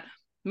establishing that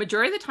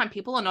majority of the time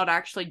people are not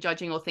actually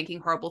judging or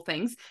thinking horrible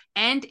things.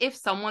 And if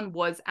someone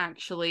was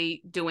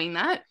actually doing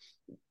that,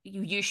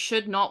 you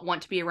should not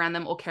want to be around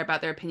them or care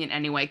about their opinion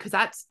anyway, because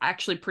that's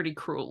actually pretty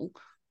cruel.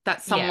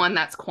 That's someone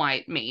that's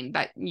quite mean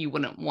that you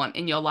wouldn't want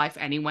in your life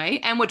anyway.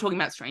 And we're talking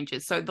about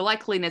strangers, so the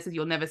likeliness is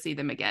you'll never see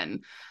them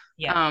again.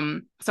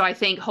 So I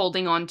think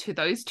holding on to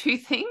those two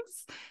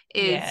things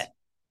is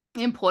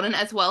important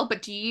as well.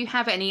 But do you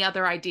have any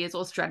other ideas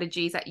or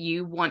strategies that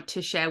you want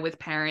to share with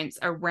parents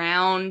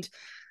around,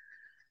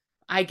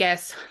 I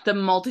guess, the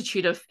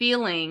multitude of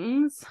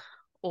feelings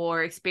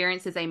or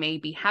experiences they may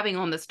be having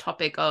on this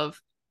topic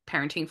of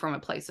parenting from a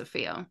place of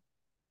fear?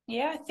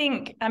 Yeah,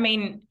 I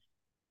mean,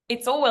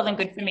 it's all well and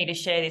good for me to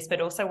share this,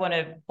 but also want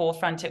to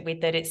forefront it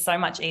with that it's so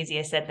much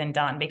easier said than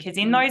done, because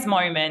in those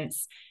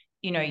moments,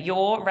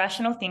 your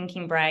rational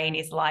thinking brain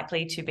is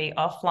likely to be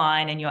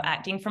offline and you're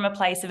acting from a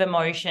place of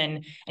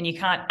emotion and you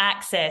can't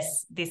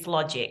access this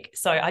logic.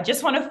 So I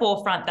just want to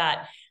forefront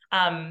that.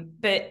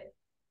 But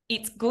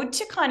it's good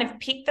to kind of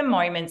pick the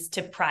moments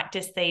to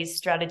practice these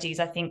strategies.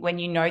 I think when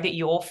you know that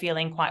you're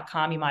feeling quite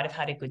calm, you might have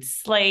had a good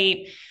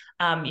sleep,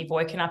 you've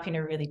woken up in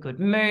a really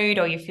good mood,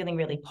 or you're feeling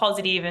really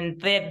positive, and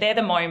they're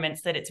the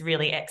moments that it's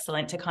really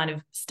excellent to kind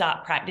of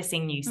start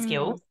practicing new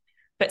skills.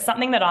 But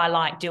something that I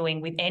like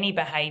doing with any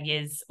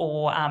behaviours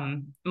or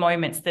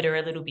moments that are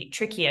a little bit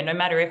trickier, no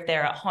matter if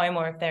they're at home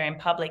or if they're in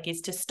public,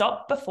 is to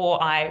stop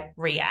before I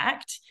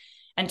react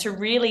and to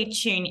really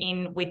tune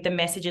in with the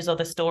messages or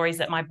the stories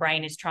that my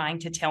brain is trying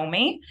to tell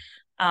me.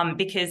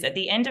 Because at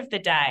the end of the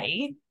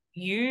day,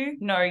 you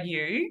know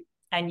you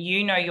and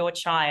you know your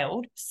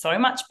child so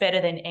much better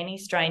than any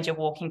stranger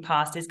walking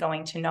past is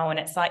going to know. And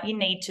it's like you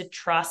need to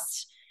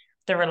trust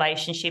the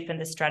relationship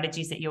and the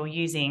strategies that you're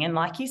using. And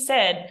like you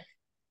said,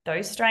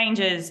 those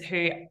strangers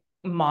who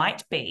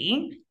might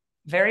be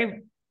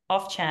very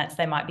off chance,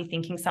 they might be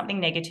thinking something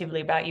negatively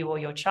about you or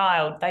your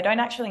child, they don't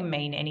actually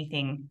mean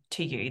anything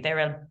to you. They're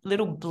a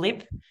little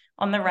blip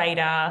on the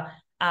radar,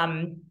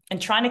 and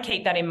trying to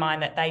keep that in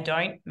mind, that they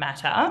don't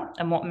matter.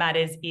 And what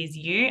matters is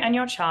you and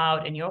your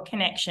child and your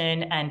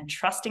connection, and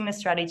trusting the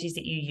strategies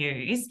that you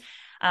use.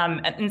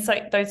 And so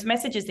those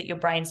messages that your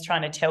brain's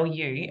trying to tell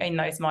you in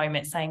those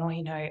moments, saying,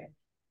 oh,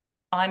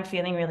 I'm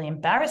feeling really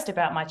embarrassed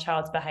about my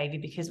child's behavior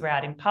because we're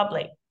out in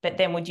public. but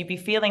then would you be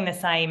feeling the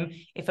same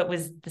if it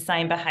was the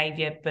same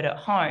behavior but at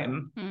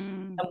home?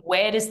 Mm. And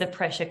where does the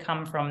pressure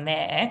come from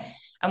there?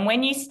 And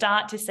when you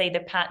start to see the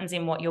patterns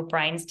in what your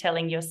brain's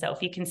telling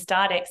yourself, you can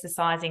start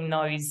exercising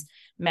those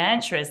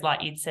mantras,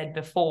 like you'd said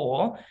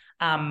before,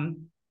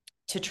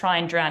 to try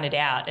and drown it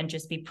out and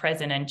just be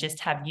present and just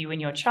have you and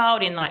your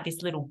child in like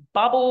this little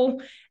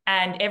bubble,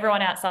 and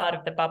everyone outside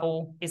of the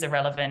bubble is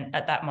irrelevant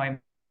at that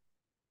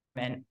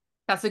moment.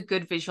 That's a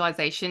good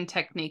visualization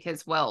technique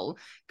as well,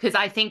 because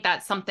I think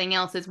that's something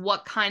else is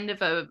what kind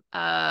of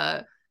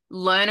a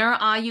learner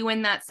are you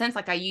in that sense?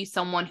 Like, are you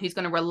someone who's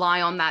going to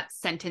rely on that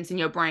sentence in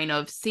your brain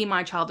of see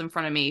my child in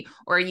front of me,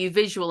 or are you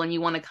visual and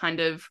you want to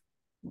kind of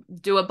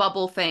do a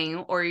bubble thing,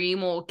 or are you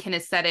more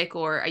kinesthetic,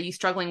 or are you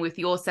struggling with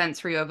your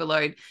sensory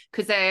overload?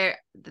 Because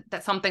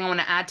that's something I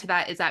want to add to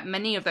that is that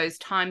many of those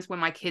times when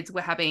my kids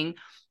were having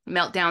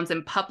meltdowns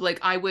in public,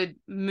 I would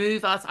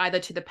move us either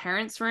to the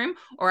parents' room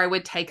or I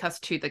would take us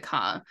to the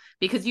car,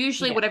 because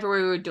usually whatever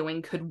we were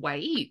doing could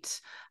wait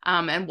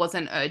and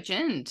wasn't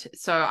urgent.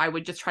 So I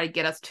would just try to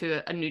get us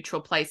to a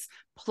neutral place.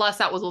 Plus,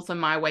 that was also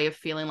my way of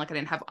feeling like I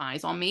didn't have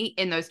eyes on me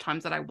in those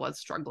times that I was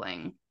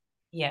struggling.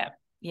 Yeah,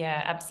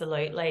 yeah,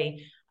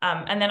 absolutely.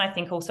 And then I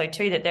think also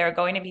too that there are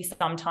going to be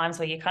some times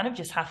where you kind of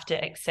just have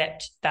to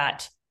accept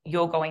that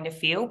you're going to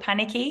feel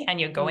panicky and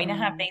you're going to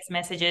have these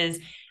messages.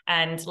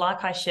 And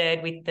like I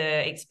shared with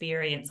the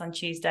experience on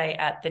Tuesday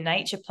at the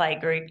nature play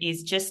group,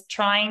 is just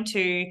trying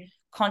to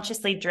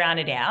consciously drown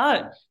it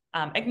out.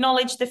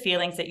 Acknowledge the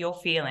feelings that you're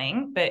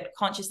feeling, but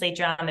consciously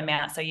drown them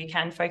out so you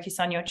can focus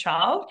on your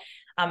child.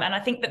 And I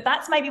think that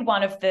that's maybe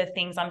one of the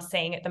things I'm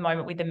seeing at the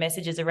moment with the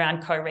messages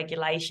around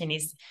co-regulation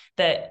is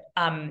that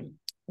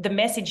the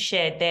message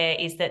shared there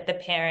is that the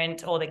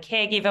parent or the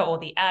caregiver or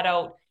the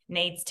adult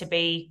needs to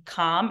be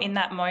calm in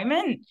that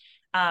moment.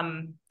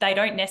 They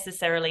don't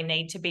necessarily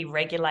need to be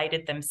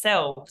regulated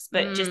themselves,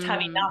 but just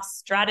have enough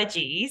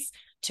strategies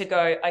to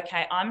go,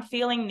 okay, I'm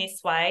feeling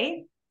this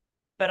way,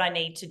 but I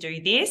need to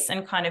do this,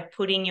 and kind of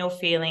putting your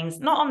feelings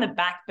not on the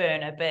back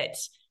burner, but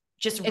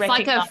just It's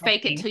like a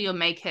fake it recognizing. till you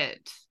make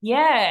it.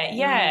 Yeah,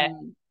 yeah.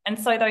 And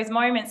so those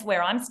moments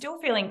where I'm still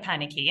feeling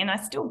panicky, and I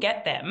still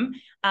get them,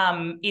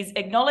 is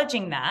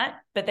acknowledging that,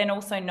 but then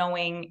also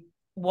knowing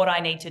what I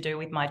need to do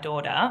with my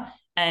daughter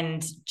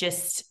and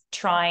just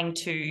trying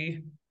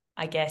to,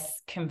 I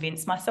guess,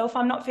 convince myself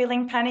I'm not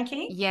feeling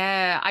panicky.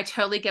 Yeah, I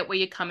totally get where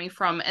you're coming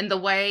from. And the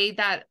way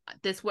that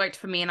this worked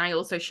for me, and I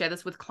also share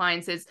this with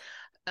clients, is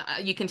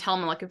you can tell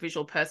I'm like a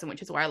visual person,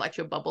 which is why I like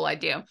your bubble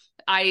idea.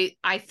 I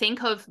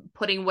think of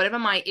putting whatever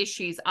my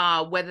issues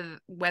are, whether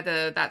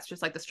that's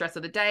just like the stress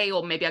of the day,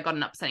 or maybe I got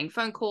an upsetting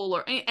phone call,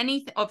 or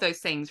any of those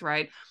things,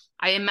 right?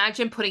 I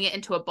imagine putting it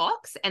into a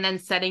box and then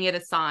setting it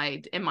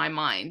aside in my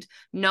mind,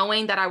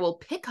 knowing that I will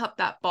pick up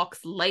that box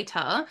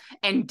later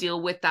and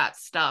deal with that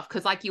stuff.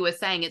 Because like you were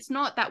saying, it's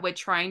not that we're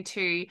trying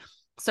to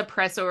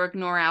suppress or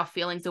ignore our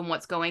feelings and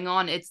what's going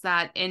on. It's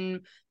that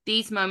in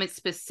these moments,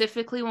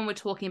 specifically when we're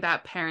talking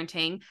about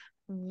parenting,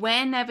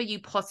 whenever you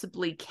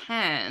possibly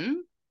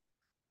can,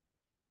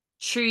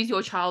 choose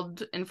your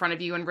child in front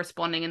of you and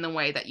responding in the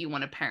way that you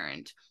want to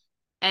parent.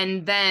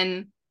 And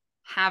then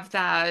have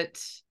that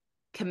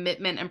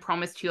commitment and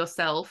promise to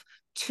yourself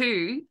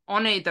to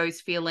honor those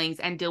feelings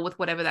and deal with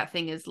whatever that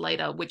thing is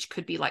later, which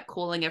could be like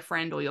calling a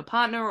friend or your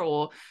partner,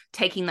 or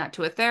taking that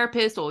to a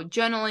therapist, or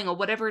journaling, or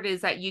whatever it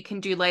is that you can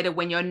do later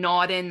when you're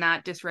not in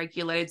that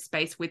dysregulated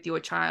space with your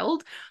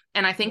child.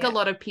 And I think a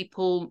lot of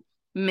people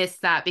miss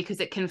that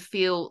because it can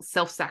feel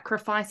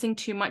self-sacrificing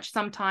too much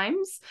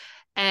sometimes.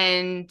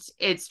 And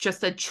it's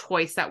just a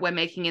choice that we're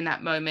making in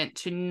that moment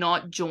to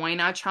not join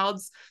our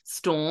child's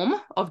storm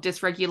of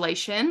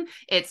dysregulation.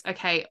 It's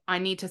okay, I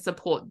need to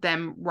support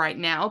them right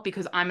now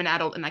because I'm an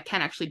adult and I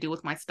can actually deal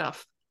with my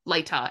stuff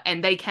later,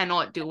 and they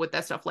cannot deal with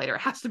their stuff later.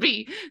 It has to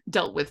be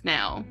dealt with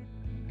now.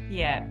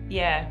 Yeah,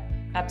 yeah,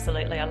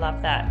 absolutely. I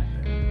love that.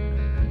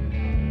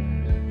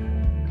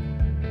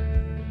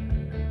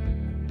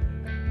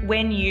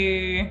 When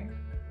you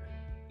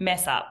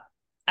mess up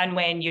and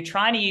when you're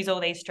trying to use all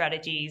these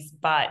strategies,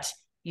 but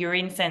you're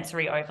in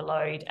sensory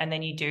overload, and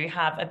then you do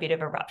have a bit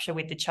of a rupture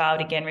with the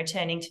child, again,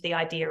 returning to the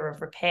idea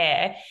of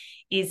repair,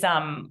 is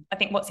I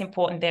think what's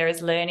important there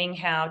is learning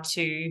how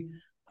to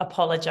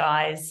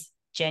apologize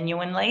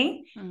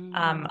genuinely.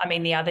 I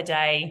mean, the other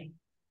day,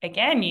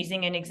 again,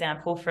 using an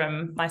example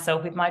from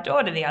myself with my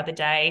daughter the other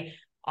day,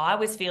 I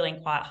was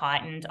feeling quite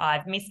heightened.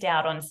 I've missed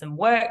out on some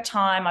work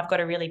time. I've got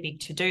a really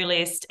big to-do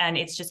list and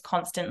it's just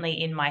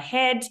constantly in my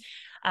head.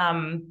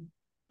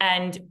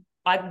 And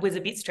I was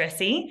a bit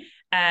stressy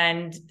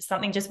and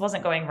something just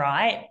wasn't going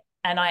right.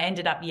 And I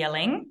ended up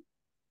yelling.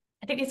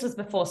 I think this was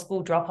before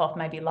school drop-off,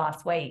 maybe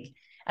last week.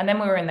 And then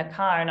we were in the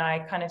car and I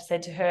kind of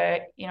said to her,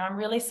 you know, I'm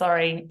really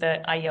sorry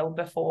that I yelled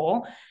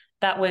before.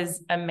 That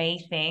was a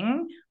me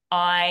thing.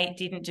 I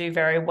didn't do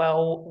very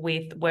well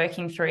with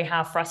working through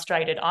how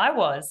frustrated I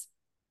was.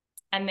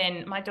 And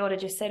then my daughter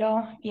just said,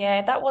 oh,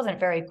 yeah, that wasn't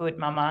very good,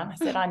 Mama. I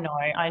said, I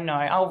know.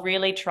 I'll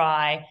really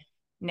try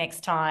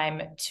next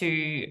time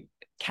to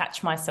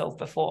catch myself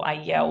before I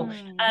yell.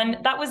 Mm. And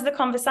that was the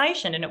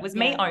conversation, and it was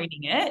me Yeah.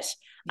 owning it.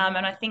 Yeah.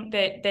 And I think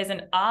that there's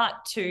an art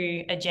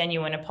to a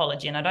genuine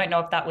apology. And I don't know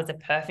if that was a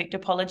perfect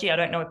apology. I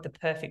don't know if the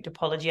perfect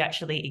apology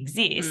actually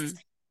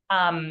exists.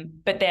 Mm.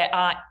 But there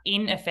are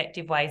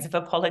ineffective ways of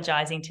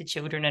apologizing to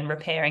children and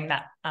repairing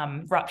that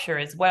rupture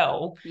as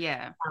well.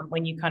 Yeah.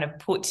 When you kind of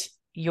put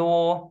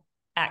your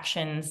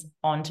actions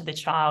onto the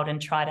child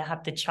and try to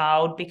have the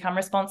child become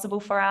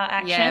responsible for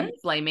our Yeah, actions.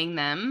 blaming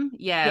them.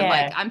 Yeah,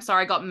 like Yeah, I'm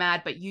sorry I got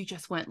mad, but you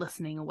just weren't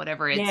listening or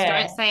whatever. It's don't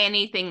yeah, say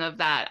anything of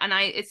that. And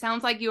it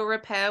sounds like your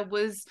repair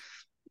was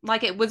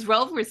like it was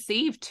well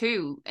received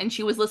too, and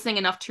she was listening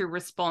enough to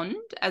respond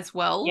as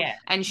well yeah,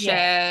 and yeah,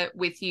 share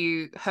with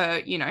you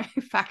her,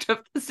 fact of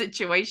the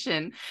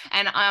situation.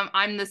 And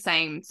I'm the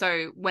same.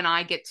 So when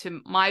I get to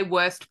my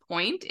worst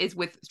point is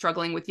with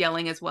struggling with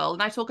yelling as well.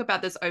 And I talk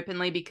about this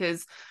openly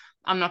because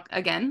I'm not,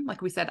 again,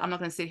 like we said, I'm not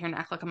going to sit here and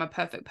act like I'm a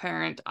perfect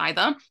parent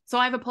either. So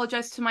I've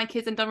apologized to my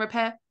kids and done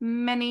repair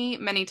many,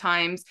 many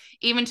times,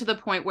 even to the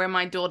point where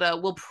my daughter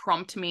will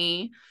prompt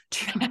me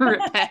to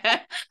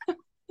repair.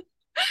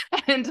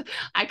 And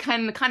I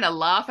can kind of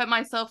laugh at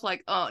myself,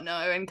 like, oh no,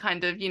 and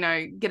kind of,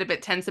 get a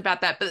bit tense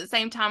about that. But at the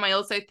same time, I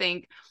also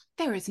think,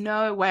 there is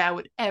no way I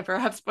would ever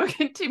have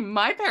spoken to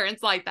my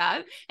parents like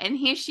that. And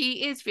here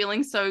she is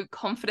feeling so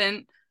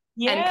confident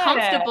and yeah,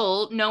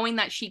 comfortable knowing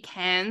that she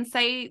can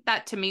say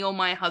that to me or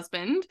my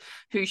husband,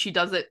 who she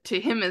does it to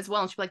him as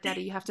well. And she'll be like,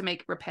 Daddy, you have to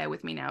make repair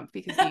with me now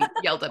because you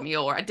yelled at me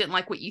or I didn't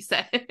like what you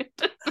said.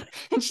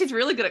 And she's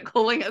really good at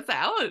calling us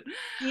out. Um,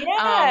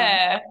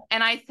 yeah,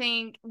 and I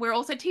think we're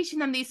also teaching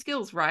them these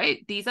skills,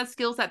 right? These are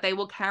skills that they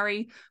will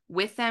carry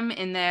with them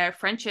in their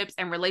friendships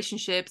and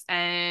relationships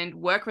and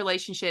work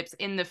relationships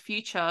in the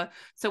future.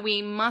 So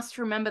we must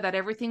remember that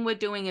everything we're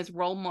doing is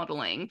role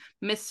modeling.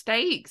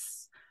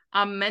 Mistakes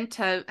are meant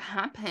to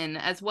happen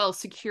as well.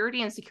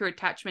 Security and secure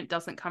attachment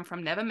doesn't come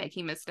from never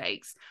making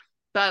mistakes.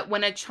 But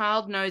when a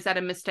child knows that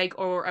a mistake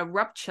or a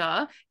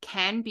rupture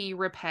can be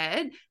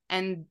repaired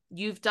and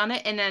you've done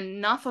it in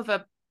enough of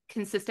a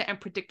consistent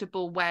and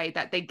predictable way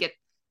that they get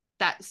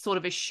that sort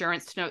of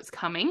assurance to know it's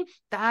coming,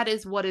 that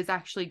is what is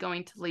actually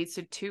going to lead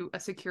to a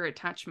secure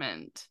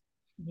attachment.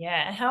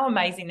 yeah. And how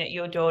amazing that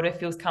your daughter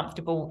feels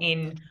comfortable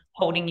in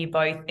holding you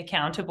both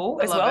accountable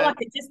I as love well. it. Like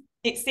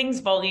it sings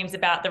volumes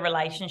about the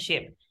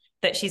relationship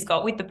that she's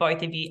got with the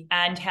both of you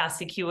and how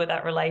secure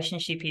that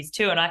relationship is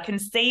too. And I can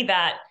see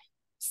that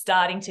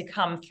starting to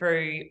come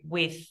through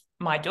with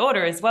my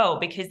daughter as well,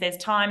 because there's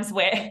times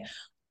where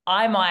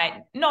I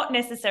might not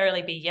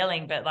necessarily be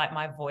yelling, but like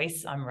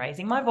I'm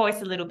raising my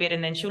voice a little bit.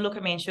 And then she'll look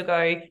at me and she'll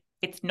go,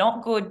 it's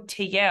not good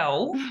to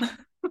yell.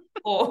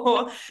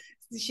 Or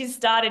she's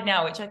started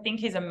now, which I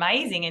think is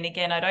amazing. And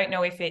again, I don't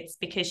know if it's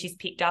because she's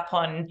picked up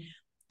on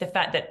the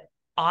fact that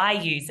I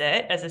use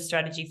it as a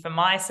strategy for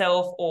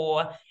myself,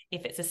 or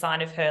if it's a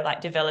sign of her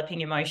like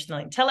developing emotional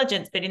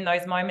intelligence. But in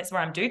those moments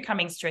where I'm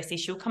coming stressy,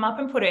 she'll come up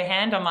and put her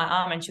hand on my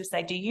arm and she'll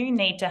say, do you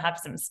need to have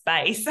some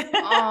space?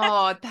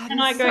 Oh, that And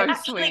is I go, so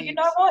actually, you sweet.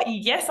 know what?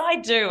 Yes, I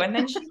do. And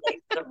then she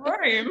leaves the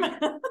room.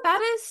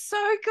 That is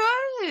so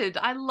good.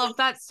 I love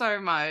that so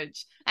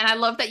much. And I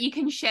love that you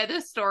can share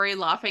this story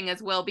laughing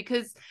as well,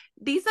 because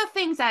these are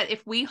things that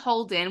if we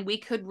hold in, we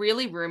could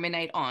really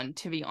ruminate on,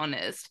 to be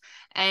honest.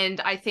 And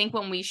I think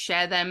when we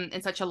share them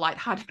in such a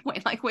lighthearted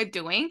way, like we're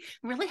doing,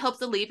 really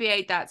helps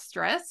alleviate that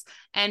stress.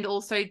 And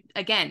also,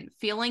 again,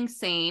 feeling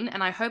seen.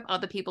 And I hope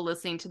other people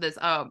listening to this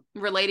are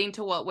relating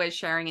to what we're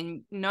sharing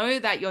and know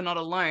that you're not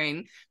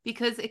alone,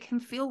 because it can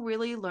feel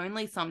really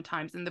lonely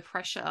sometimes, and the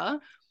pressure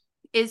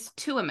is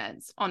too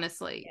immense,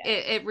 honestly. Yeah.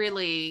 It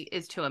really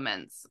is too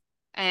immense.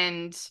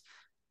 And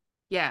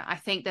yeah, I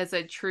think there's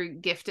a true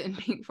gift in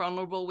being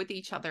vulnerable with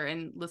each other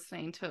and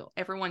listening to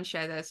everyone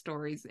share their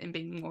stories and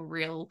being more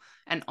real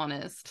and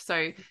honest.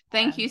 So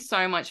thank you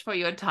so much for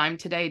your time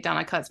today,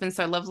 Danica. It's been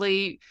so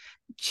lovely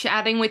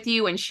chatting with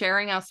you and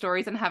sharing our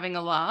stories and having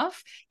a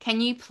laugh. Can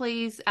you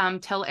please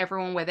tell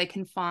everyone where they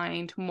can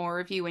find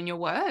more of you and your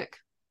work?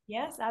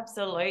 Yes,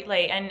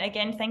 absolutely. And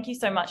again, thank you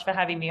so much for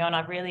having me on.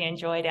 I've really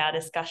enjoyed our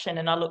discussion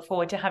and I look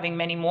forward to having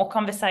many more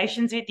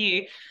conversations with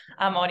you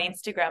on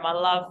Instagram. I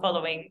love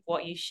following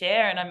what you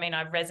share. And I mean,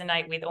 I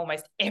resonate with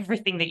almost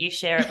everything that you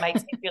share. It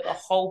makes me feel a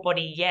whole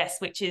body yes,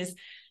 which is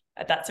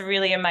that's a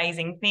really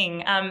amazing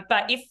thing.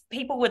 But if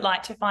people would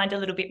like to find a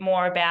little bit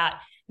more about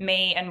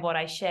me and what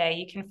I share,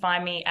 you can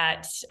find me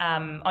at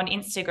on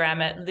Instagram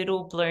at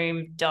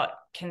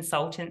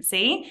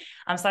littlebloom.consultancy.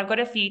 So I've got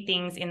a few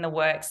things in the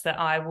works that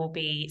I will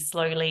be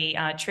slowly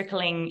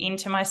trickling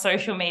into my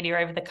social media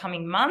over the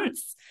coming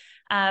months.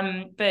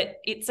 But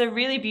it's a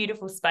really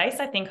beautiful space.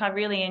 I think I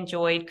really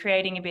enjoyed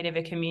creating a bit of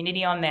a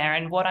community on there.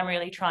 And what I'm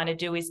really trying to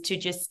do is to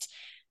just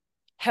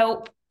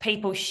help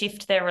people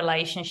shift their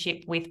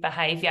relationship with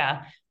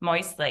behavior,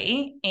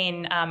 mostly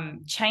in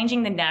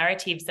changing the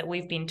narratives that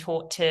we've been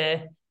taught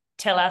to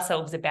tell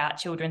ourselves about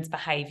children's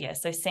behavior.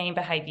 So seeing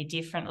behavior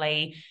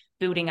differently,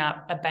 building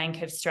up a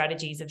bank of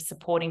strategies of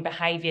supporting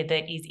behaviour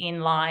that is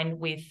in line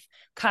with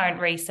current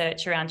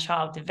research around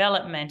child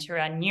development,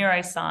 around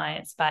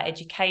neuroscience, about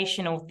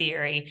educational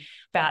theory,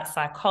 about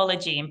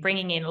psychology, and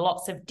bringing in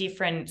lots of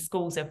different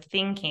schools of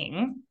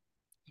thinking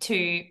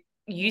to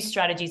use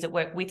strategies that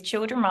work with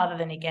children rather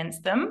than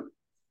against them.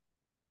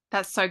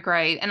 That's so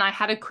great. And I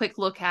had a quick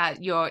look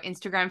at your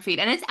Instagram feed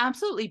and it's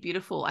absolutely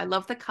beautiful. I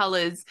love the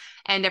colors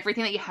and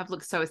everything that you have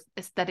looks so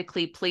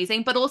aesthetically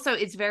pleasing, but also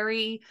it's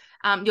very,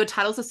 your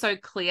titles are so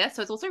clear.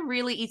 So it's also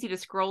really easy to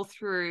scroll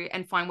through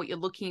and find what you're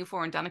looking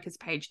for on Danica's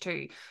page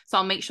too. So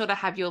I'll make sure to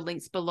have your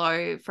links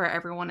below for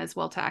everyone as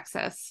well to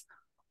access.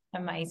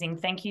 Amazing.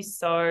 Thank you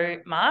so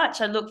much.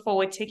 I look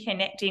forward to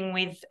connecting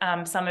with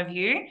some of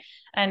you.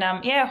 And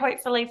yeah,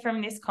 hopefully from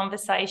this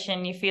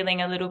conversation, you're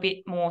feeling a little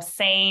bit more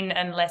seen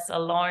and less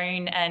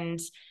alone, and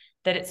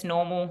that it's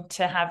normal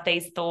to have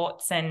these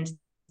thoughts. And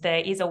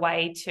there is a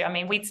way to, I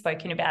mean, we'd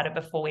spoken about it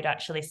before we'd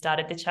actually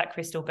started the chat,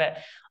 Crystal, but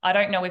I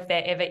don't know if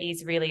there ever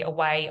is really a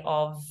way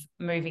of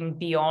moving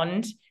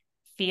beyond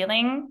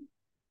feeling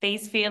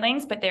these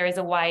feelings, but there is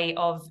a way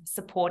of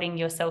supporting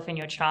yourself and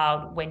your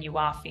child when you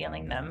are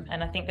feeling them.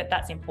 And I think that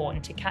that's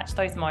important, to catch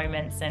those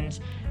moments and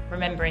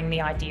remembering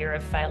the idea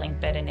of failing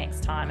better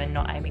next time and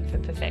not aiming for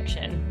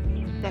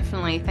perfection.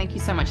 Definitely. Thank you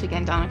so much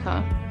again,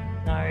 Danica.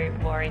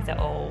 No worries at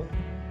all.